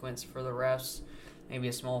consequence for the refs. Maybe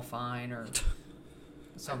a small fine or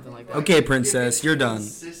something like that. Okay, princess, if you're it's done.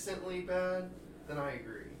 Consistently bad, then I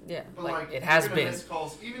agree. Yeah, But like it if has you're gonna been. miss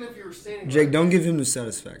calls, even if you were standing. Jake, right don't there- give him the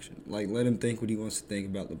satisfaction. Like, let him think what he wants to think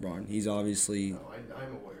about LeBron. He's obviously... No,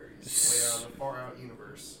 I'm aware. He's way out in the far out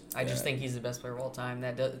universe. I just think he's the best player of all time.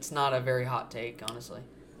 It's not a very hot take, honestly.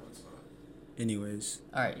 No, it's not. Anyways.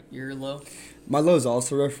 All right, you're low. My low is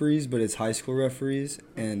also referees, but it's high school referees.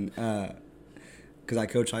 And, because I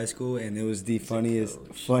coach high school, and it was the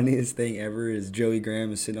funniest thing ever is Joey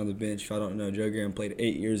Graham is sitting on the bench. If I don't know, Joey Graham played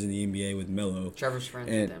 8 years in the NBA with Melo. Trevor's friends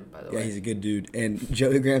with him, by the way. Yeah, he's a good dude. And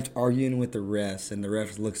Joey Graham's arguing with the refs, and the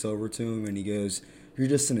ref looks over to him, and he goes, "You're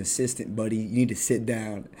just an assistant, buddy. You need to sit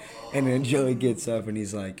down." And then Joey gets up, and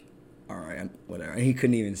he's like, "All right, whatever." And he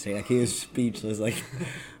couldn't even say, like, he was speechless, like,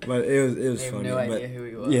 but it was They have funny. no but idea who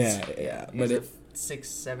he was. Yeah. He But was it, a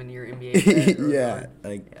 6-7 year NBA vet or yeah, whatever.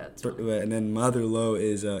 like, Yeah, it's funny. and then my other low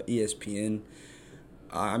is ESPN.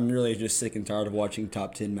 I'm really just sick and tired of watching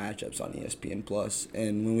top 10 matchups on ESPN Plus.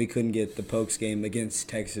 And when we couldn't get the Pokes game against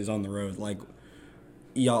Texas on the road, like,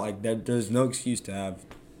 y'all, like, there's no excuse to have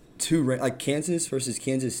like Kansas versus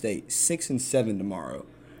Kansas State, 6 and 7 tomorrow,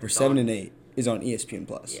 or 7 and 8 is on ESPN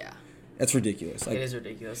Plus. Yeah. That's ridiculous. Like, It is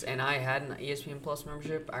ridiculous. And I had an ESPN Plus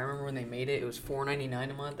membership. I remember when they made it, it was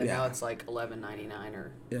 $4.99 a month, and Yeah. now it's like $11.99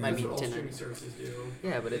 or Yeah. might be That's what all streaming $10.99. services do.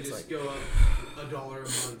 Yeah, but They it's just like go up $1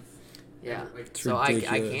 a month. yeah. Like, It's So I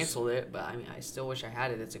ridiculous. canceled it, but I mean I still wish I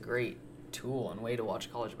had it. It's a great tool and way to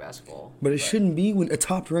watch college basketball. But it shouldn't be when a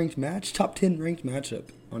top 10 ranked matchup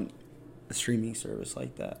on a streaming service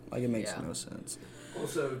like that. Like, it makes no sense.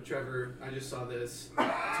 Also, Trevor, I just saw this.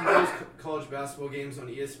 Tomorrow's college basketball games on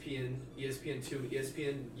ESPN, ESPN2, and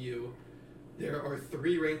ESPNU. There are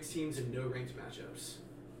 3 ranked teams and no ranked matchups.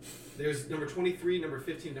 There's number 23, number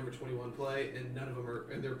 15, number 21 play, and none of them are,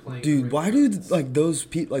 and they're playing. Dude, why do like those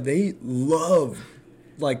people they love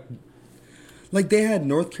like they had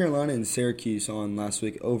North Carolina and Syracuse on last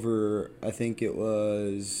week over, I think it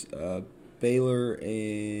was Baylor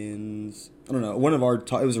and I don't know, one of our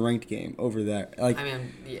it was a ranked game over that. Like, I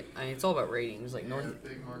mean, it's all about ratings. Like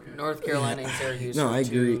big market. North Carolina and Syracuse. No, are I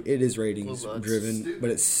agree. two It is ratings blue bloods. driven, but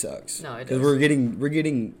it sucks. No, it because does. we're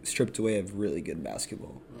getting stripped away of really good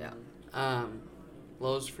basketball. Yeah.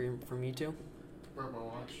 Lows from you two? Broke my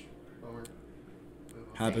watch. Bummer.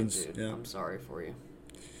 Happens. Dang, dude, Yeah. I'm sorry for you.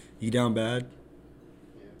 You down bad?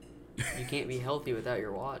 Yeah. You can't be healthy without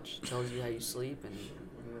your watch. It tells you how you sleep and.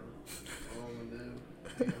 All I'm gonna do.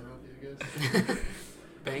 I'm healthy, I guess.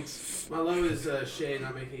 Thanks. My low is Shea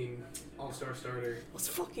not making All-Star starter. Let's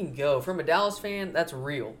fucking go. From a Dallas fan, that's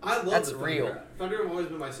real. I love That's the Thunder. real. Thunder have always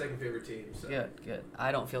been my second favorite team. So. Good.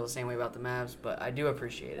 I don't feel the same way about the Mavs, but I do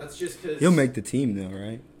appreciate it. That's just because He'll make the team though,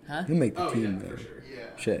 right? Huh? He'll make the Oh team yeah, though. for sure. Yeah.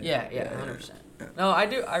 Shit. Yeah, 100%. No, I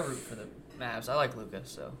do. I root for the Mavs. I like Luka,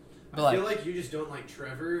 so. But I feel like you just don't like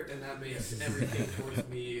Trevor, and that makes everything towards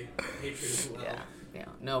me hatred as well. Yeah.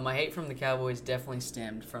 No, my hate from the Cowboys definitely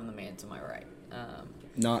stemmed from the man to my right.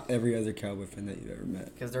 Not every other Cowboy fan that you've ever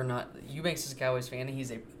met. Because they're not. Eubanks is a Cowboys fan, and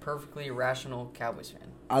he's a perfectly rational Cowboys fan.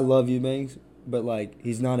 I love Eubanks, but like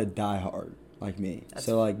he's not a diehard like me. That's-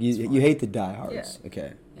 So like that's you fine. hate the diehards. Yeah.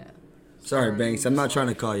 Okay. Yeah. Sorry, Banks. I'm not trying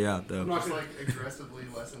to call you out I'm though. not Just gonna- like aggressively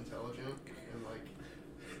less intelligent and like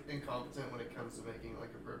incompetent when it comes to making like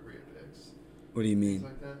appropriate picks. What do you Things mean?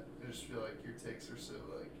 like that. I just feel like your takes are so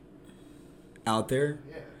like Out there?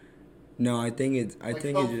 yeah. No, I think it's. I Like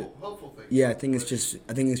think helpful, it's. helpful things. Yeah, I think it's But just.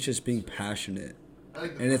 I think it's just being passionate, I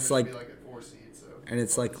think the and it's Thunder like- should be like a 4 seed, so. and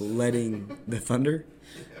it's like letting the Thunder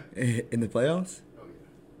in the playoffs. Oh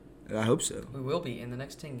yeah. I hope so. We will be in the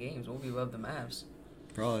next 10 games. We'll be above the Mavs.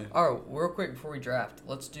 Probably. All right, real quick before we draft,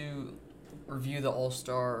 let's review the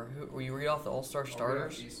All-Star. Will you read off the All-Star I'll go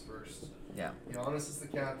starters? East first. Yeah. Giannis is the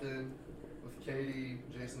captain with KD,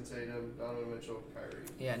 Jason Tatum, Donovan Mitchell, Kyrie.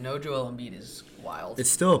 Yeah, no Joel Embiid is wild. It's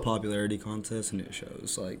still a popularity contest, and it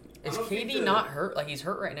shows. Like, Is I don't think KD the- not hurt? Like, he's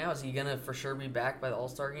hurt right now. Is he going to for sure be back by the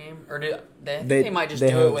All-Star game? Or do they They- might just they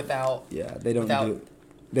do have- it without... yeah, they don't Without- do.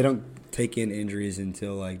 They don't take in injuries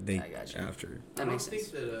until like I got you. after. That makes I don't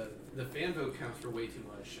sense. think that the fan vote counts for way too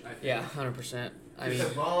much. I think. Yeah, 100%. I mean,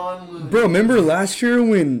 Devon Looney. Bro, remember last year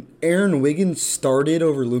when Aaron Wiggins started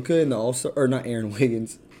over Luka in the All Star, or not Aaron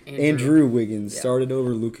Wiggins, Andrew Wiggins Yeah. started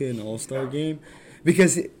over Luka in the All Star game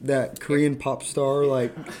because that Korean pop star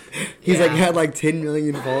he's Yeah. had like 10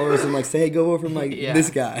 million followers and like say hey go vote for Yeah.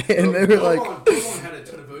 this guy and they were like Devon had a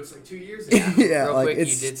ton of votes like 2 years ago. yeah real like quick,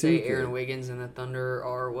 it's you did say stupid. Aaron Wiggins and the Thunder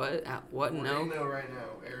are what? What? We're No? in know right now.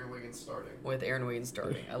 Aaron Wiggins starting. With Aaron Wiggins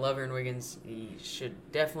starting. I love Aaron Wiggins. He should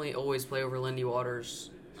definitely always play over Lindy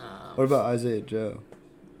Waters. What about Isaiah Joe?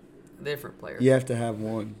 Different player. You have to have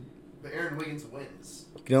one. But Aaron Wiggins wins.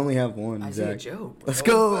 You can only have one. Isaiah Zach. Joe. Bro. Let's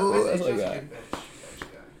go. But That's Isaiah what I Joe's got. a good bench guy.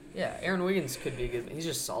 Yeah, Aaron Wiggins could be a good. He's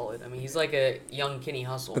just solid. I mean, he's like a young Kenny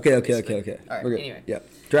Hustle. Okay. basically. All right. We're good. Anyway, Yep.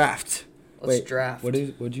 Draft. let's draft.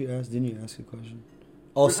 What'd you ask? Didn't you ask a question?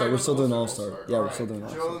 All Star. We're still doing All Star. Yeah, we're Alright, still doing All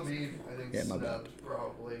Joel Star. Embiid, I think Yeah, my bad. snubbed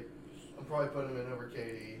probably. I'm probably putting him in over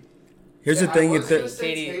KD. Here's Yeah, the thing. I If was gonna the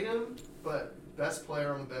say KD Tatum, but best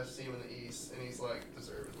player on the best team in the East, and he's like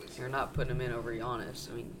deservedly. You're not putting him in over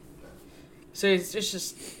Giannis. I mean, so it's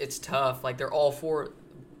just it's tough. Like they're all four.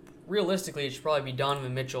 Realistically, it should probably be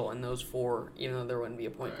Donovan Mitchell and those four, even though there wouldn't be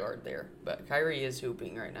a point Right. guard there. But Kyrie is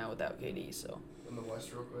hooping right now without KD, so In the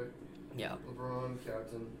West, real quick. yeah. LeBron,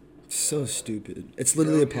 captain. so stupid. It's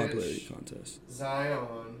literally a Jokic. popularity contest.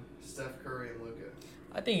 Zion, Steph Curry, and Luka.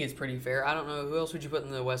 I think it's pretty fair. I don't know who else would you put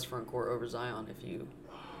in the West front court over Zion if you.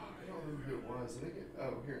 I don't remember who it was. I think here I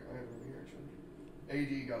have it here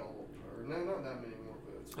actually. AD got a little, or no, not that many more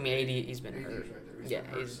votes. I mean, AD, he's been AD's hurt. right there. Yeah, been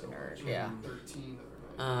hurt he's so been hurt, much. yeah. 13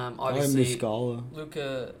 other night. Obviously, Muscala.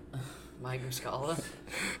 Luka, Mike Muscala.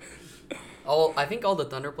 I think all the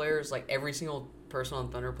Thunder players, like every single person on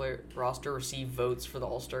the Thunder player roster, received votes for the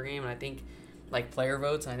All Star game, and I think like player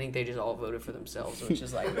votes, and I think they just all voted for themselves, which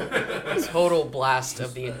is like a total blast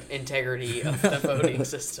of the integrity of the voting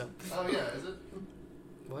system. Oh yeah, is it?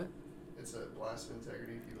 What? It's a blast of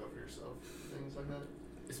integrity if you vote for yourself. Things like that.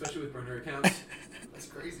 Especially with burner accounts. That's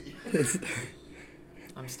crazy.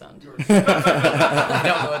 I'm stunned. You're- I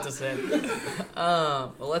don't know what to say.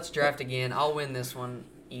 Well, let's draft again. I'll win this one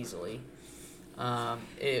easily.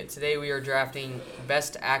 Today we are drafting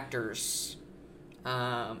best actors.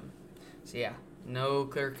 So yeah, no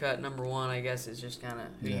clear cut number one. I guess it's just kind of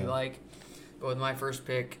who you like. But with my first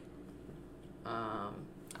pick,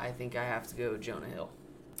 I think I have to go Jonah Hill.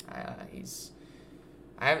 I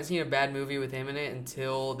haven't seen a bad movie with him in it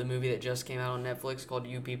until the movie that just came out on Netflix called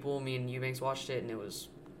You People. Me and Eubanks watched it, and it was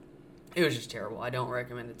just terrible. I don't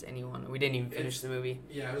recommend it to anyone. We didn't even finish the movie.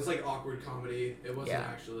 Yeah, it was like awkward comedy. It wasn't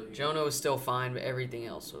actually. Jonah was still fine, but everything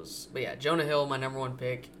else was. But yeah, Jonah Hill, my number one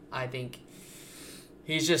pick. I think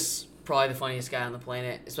he's just probably the funniest guy on the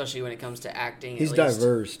planet, especially when it comes to acting. He's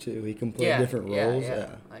diverse too. He can play different roles.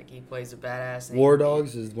 Yeah. Like he plays a badass. War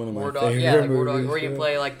Dogs is one of my favorite movies. Yeah, like War Dogs. Or he can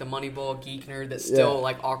play like the Moneyball geek nerd that's still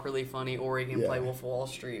like awkwardly funny, or he can play Wolf of Wall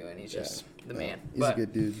Street, and he's just the man. He's a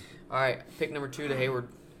good dude. All right, pick number 2 to Hayward.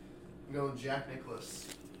 I'm going Jack Nicklaus.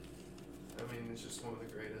 I mean, it's just one of the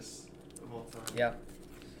greatest of all time. Yeah.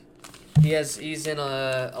 He's in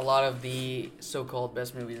a lot of the so-called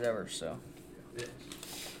best movies ever. So. Yeah.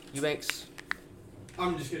 Eubanks.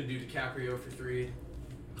 I'm just gonna do DiCaprio for 3.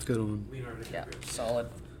 Good one. Leonardo DiCaprio. Yeah, solid.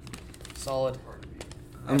 Hard to beat.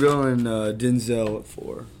 I'm going Denzel at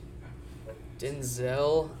 4.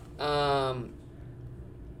 Denzel.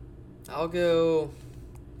 I'll go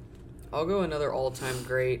another all-time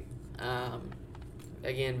great.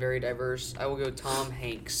 Again, very diverse. I will go Tom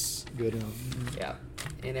Hanks. Good one. Yeah,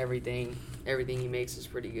 and everything he makes is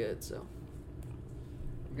pretty good. So.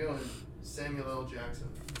 I'm going Samuel L. Jackson.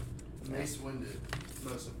 Mace Windu,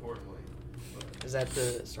 most importantly. But Is that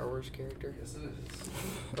the Star Wars character? yes, it is.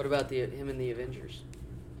 What about him in the Avengers?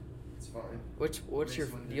 It's fine. What's Mace your?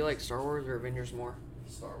 Windu. Do you like Star Wars or Avengers more?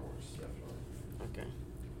 Star Wars, definitely.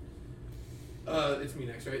 Okay. It's me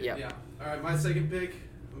next, right? Yep. Yeah. All right, my second pick.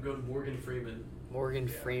 I'm going Morgan Freeman. Morgan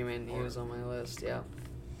Yeah. Freeman. He was on my list. Yeah.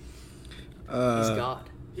 He's Uh, God.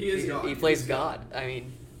 He is God. He plays God. I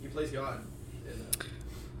mean. He plays God. And,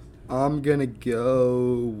 I'm gonna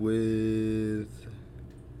go with.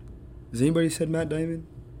 Has anybody said Matt Damon?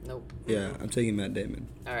 Nope. Yeah, I'm taking Matt Damon.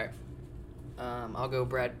 All right. I'll go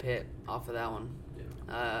Brad Pitt off of that one.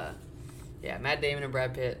 yeah. Matt Damon and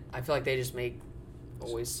Brad Pitt. I feel like they just make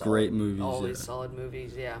always solid, Great movies, always yeah. solid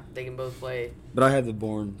movies. Yeah, they can both play. But I have the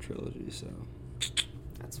Bourne trilogy, so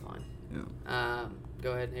That's fine. yeah.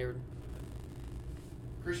 Go ahead, Hayward.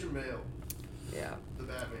 Christian Bale, Yeah. the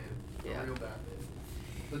Batman. The Yeah. real Batman.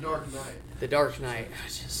 The Dark Knight. The Dark Knight.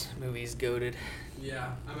 Just movie's goated.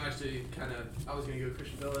 Yeah, I'm actually I was going to go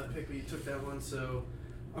Christian Bale that pick, but you took that one, so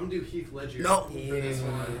I'm going to do Heath Ledger No. for this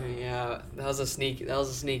one. Yeah, that was a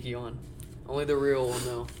sneaky one. Only the real one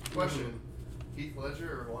though. Question: Heath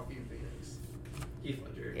Ledger or Joaquin Phoenix? Heath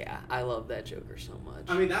Ledger. Yeah, I love that Joker so much.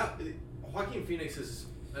 I mean, Joaquin Phoenix is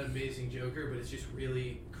an amazing Joker, but it's just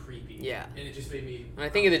really creepy. Yeah. And it just made me... When I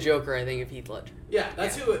think of the Joker, I think of Heath Ledger. Yeah,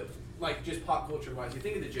 that's who it... Like, just pop culture wise, you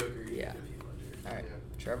think of the Joker, you Yeah. think of Heath Ledger. All right,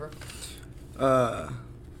 Yeah. Trevor.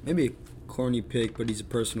 Maybe a corny pick, but he's a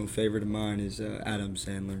personal favorite of mine. Is Adam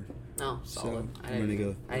Sandler. No, solid. So, I'm gonna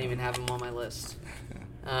go. I didn't even have him on my list.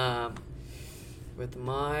 I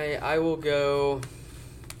will go.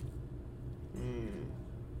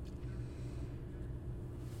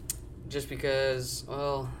 Just because,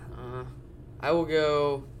 I will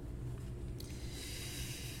go.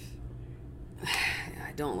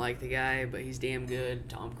 I don't like the guy, but he's damn good.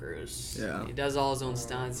 Tom Cruise. Yeah. He does all his own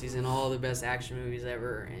stunts. He's in all the best action movies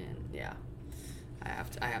ever, and yeah, I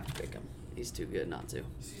have to pick him. He's too good not to. You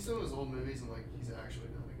see some of his old movies, and like he's actually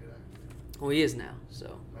not a good actor. Well, he is now,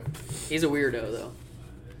 so Like, he's a weirdo though.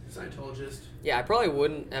 Scientologist. Yeah, I probably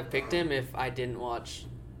wouldn't have picked him if I didn't watch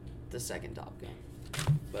the second Top Gun.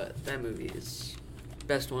 But that movie is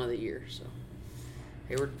best one of the year. So,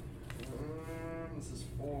 Hayward. this is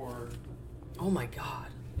 4. Oh my God.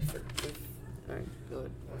 All right, go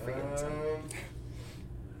ahead. I forget I something.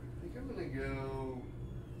 think I'm gonna go.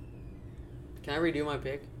 Can I redo my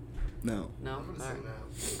pick? No. No. I'm gonna All right.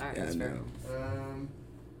 say All right, Yeah, that's fair. no.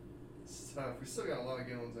 It's tough. We still got a lot of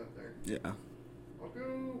good ones out there. Yeah. I'll go. Oh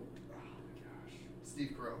my gosh,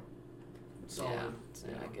 Steve Carell. Solid.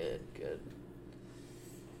 Yeah. Good.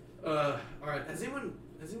 All right. Has anyone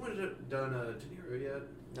done De Niro yet?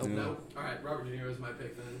 Nope. No. All right. Robert De Niro is my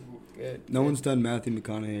pick then. Good. No one's done Matthew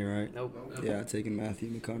McConaughey, right? Nope. Nope. Yeah, taking Matthew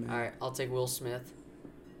McConaughey. All right, I'll take Will Smith.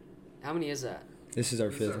 How many is that? This is our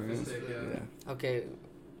This is fifth, our right? fifth pick, yeah. Yeah. Okay,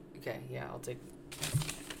 yeah, I'll take.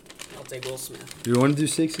 I'll take Will Smith. Do you want to do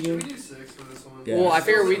 6 Can we again? do 6 for this one? Yeah. Well, I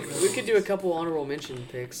figure we could do a couple honorable mention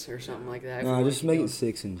picks or something like that. if we No, want just to make go. it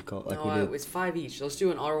 6 and call like No, we did. it's 5 each. Let's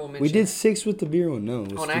do an honorable mention. We did 6 with the beer one. No,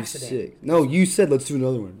 let's On do accident. 6. No, you said let's do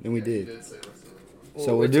another one, and we Yeah, did. You did say let's do it. Well,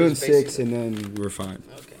 So we're which doing was 6, basically- and then we're fine.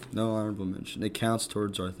 Okay. No honorable mention. It counts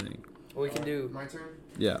towards our thing. Well, we can do. My turn?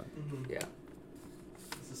 Yeah. Yeah.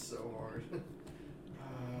 This is so hard.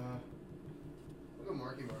 I'll go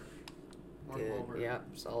Marky Mark. Mark Good. Wahlberg. Yeah.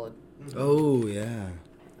 Solid. Oh yeah.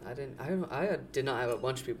 I did not have a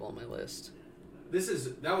bunch of people on my list.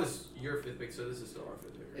 That was your 5th pick, so this is still our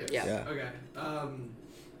 5th pick, right? Yeah. Yeah. Okay.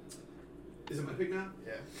 Is it my pick now?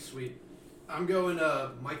 Yeah. Sweet. I'm going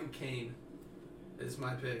Michael Caine is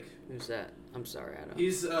my pick. Who's that? I'm sorry, I don't.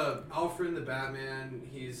 He's Alfred in the Batman.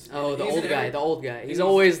 He's the old in guy. every- The old guy. He's he's-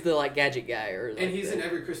 always the gadget guy, or. and he's the, in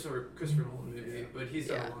every Christopher Nolan movie, but he's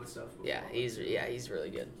done Yeah. a lot of stuff. before. Yeah, he's really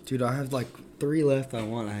good. Dude, I have like 3 left. I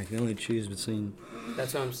want. I can only choose between.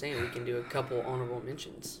 That's what I'm saying. We can do a couple honorable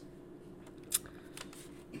mentions.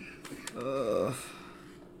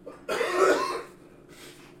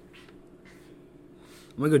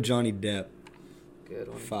 I'm gonna go Johnny Depp. Good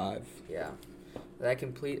one. 5. Yeah. That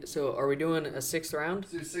complete. So, are we doing a 6th round?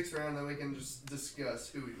 Let's do 6th round, then we can just discuss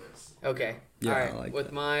who we missed. Okay. Yeah, All right. I like With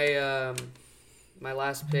that. my my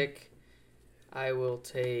last pick, I will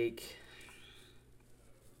take.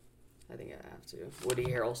 I think I have to. Woody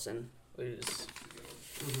Harrelson, who's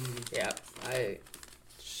yeah.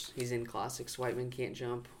 He's in classics. White Men Can't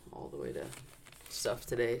Jump all the way to stuff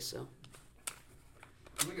today. So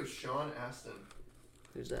I'm gonna go Sean Astin.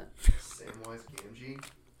 who's that? Samwise Gamgee.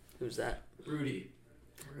 Who's that? Rudy.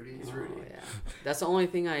 Rudy. He's Oh, Rudy. yeah. That's the only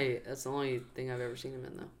thing I've ever seen him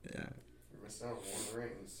in though. Yeah. You're missing out on Lord of the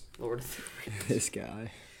Rings. Lord of the Rings. This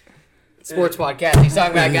guy. Sports podcast. He's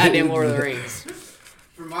talking about goddamn Lord of the Rings.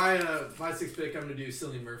 For my 6th pick, I'm gonna do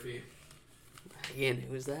Cillian Murphy. Again,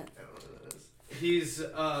 who's that? I don't know who that is.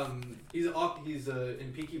 He's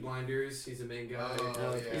in Peaky Blinders. He's a main guy.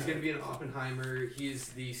 Oh, yeah. He's gonna be in Oppenheimer. He's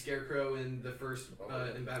the Scarecrow in the first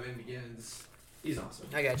in Batman Begins. He's awesome.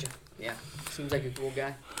 I got you. Yeah, seems like a cool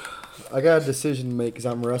guy. I got a decision to make because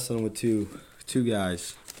I'm wrestling with two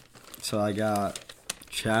guys. So I got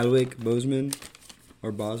Chadwick Boseman,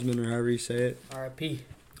 or Bosman, or however you say it. R.I.P.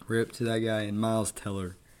 Rip to that guy, and Miles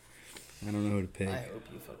Teller. I don't know who to pick. I hope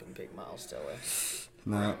you fucking pick Miles Teller.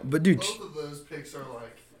 No, but dude, Both of those picks are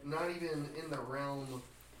like not even in the realm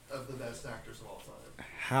of the best actors of all time.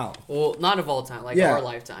 how? Well, not of all time, like Yeah. our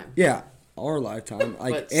lifetime. Yeah, our lifetime.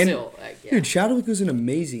 Like, But and still, like, yeah. dude, Chadwick was an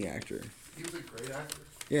amazing actor. He was a great actor.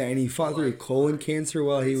 Yeah, and he fought through Like, colon cancer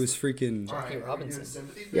while he was freaking. All right, are we doing Robinson.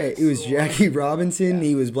 sympathy Yeah, picks? it was Or- Jackie Robinson. Yeah.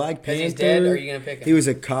 He was Black Because Panther. he's dead, or are you gonna pick him? He was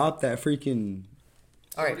a cop that freaking.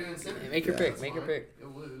 All right, We're doing sympathy make your picks, pick. that's Make your fine. pick.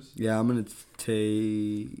 You'll lose. Yeah, I'm gonna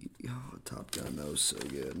take. Oh, Top Gun. That was so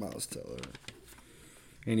good, Miles Teller.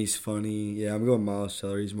 And he's funny. Yeah, I'm going Miles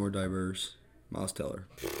Teller. He's more diverse. Miles Teller.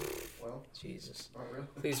 Well, Jesus, not really.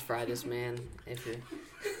 please fry this man if you're.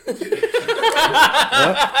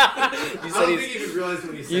 I You don't said think he's. he even realized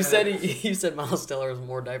what he said. You said Miles Teller is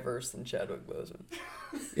more diverse than Chadwick Boseman.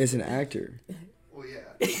 As an actor. Well,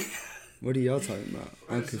 yeah. What are y'all talking about?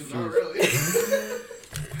 I'm This is confused. Not really.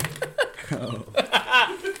 Oh.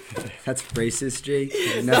 That's racist, Jake.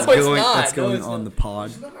 And No, that's it's going, not. That's No, going it's on not. the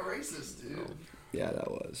pod. I'm not racist, dude. Yeah, that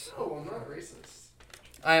was. No, I'm not racist.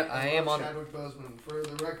 I am love on. Chadwick Boseman. For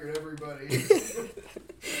the record, everybody.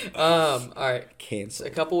 All right. So Cancel. a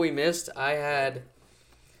couple we missed. I had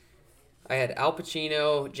Al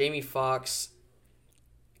Pacino, Jamie Foxx,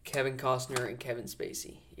 Kevin Costner, and Kevin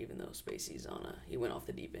Spacey. Even though Spacey's he went off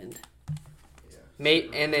the deep end. Yeah. Mate,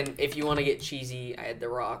 and then if you want to get cheesy, I had The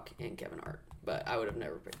Rock and Kevin Hart, but I would have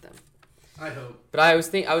never picked them. I hope. But I was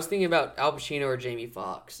thinking about Al Pacino or Jamie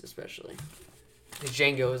Foxx especially. 'Cause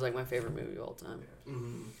Django is like my favorite movie of all time.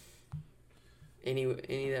 Mm-hmm. Any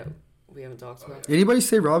that we haven't talked about? Anybody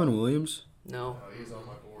say Robin Williams? No. Oh, he's on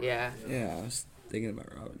my board. Yeah. Yeah, I was thinking about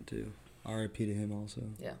Robin too. R.I.P. to him also.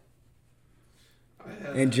 Yeah.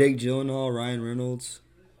 And Jake Gyllenhaal, Ryan Reynolds.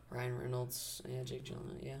 Ryan Reynolds. Yeah, Jake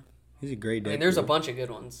Gyllenhaal. Yeah. He's a great I mean, Deadpool. there's a bunch of good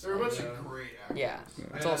ones. There are a bunch Yeah. of great actors. Yeah.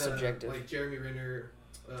 I It's all had, subjective. Like Jeremy Renner,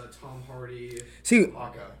 Tom Hardy. See,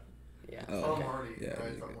 Hawkeye. Yeah. Oh, Tom okay. Hardy. Yeah, Yeah,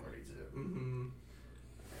 he's Tom good. Hardy too. Mm-hmm.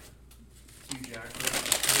 Hugh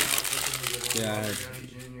Jackman. Yeah, Robert Downey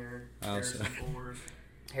Jr. I also- Harrison Ford.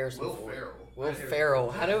 Harrison Will Ford. Ferrell. Will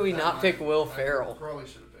Ferrell. How do we not pick Will Ferrell? Probably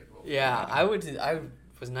should have picked Will. Yeah, I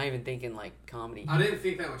was not even thinking like comedy. I didn't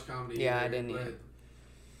think that much comedy. Yeah, I either, didn't but either.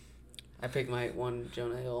 I picked my one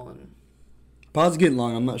Jonah Hill and. pod's getting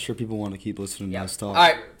long. I'm not sure people want to keep listening to Yeah. us All talk.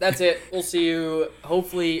 right, that's it. We'll see you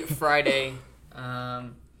hopefully Friday.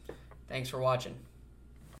 Thanks for watching.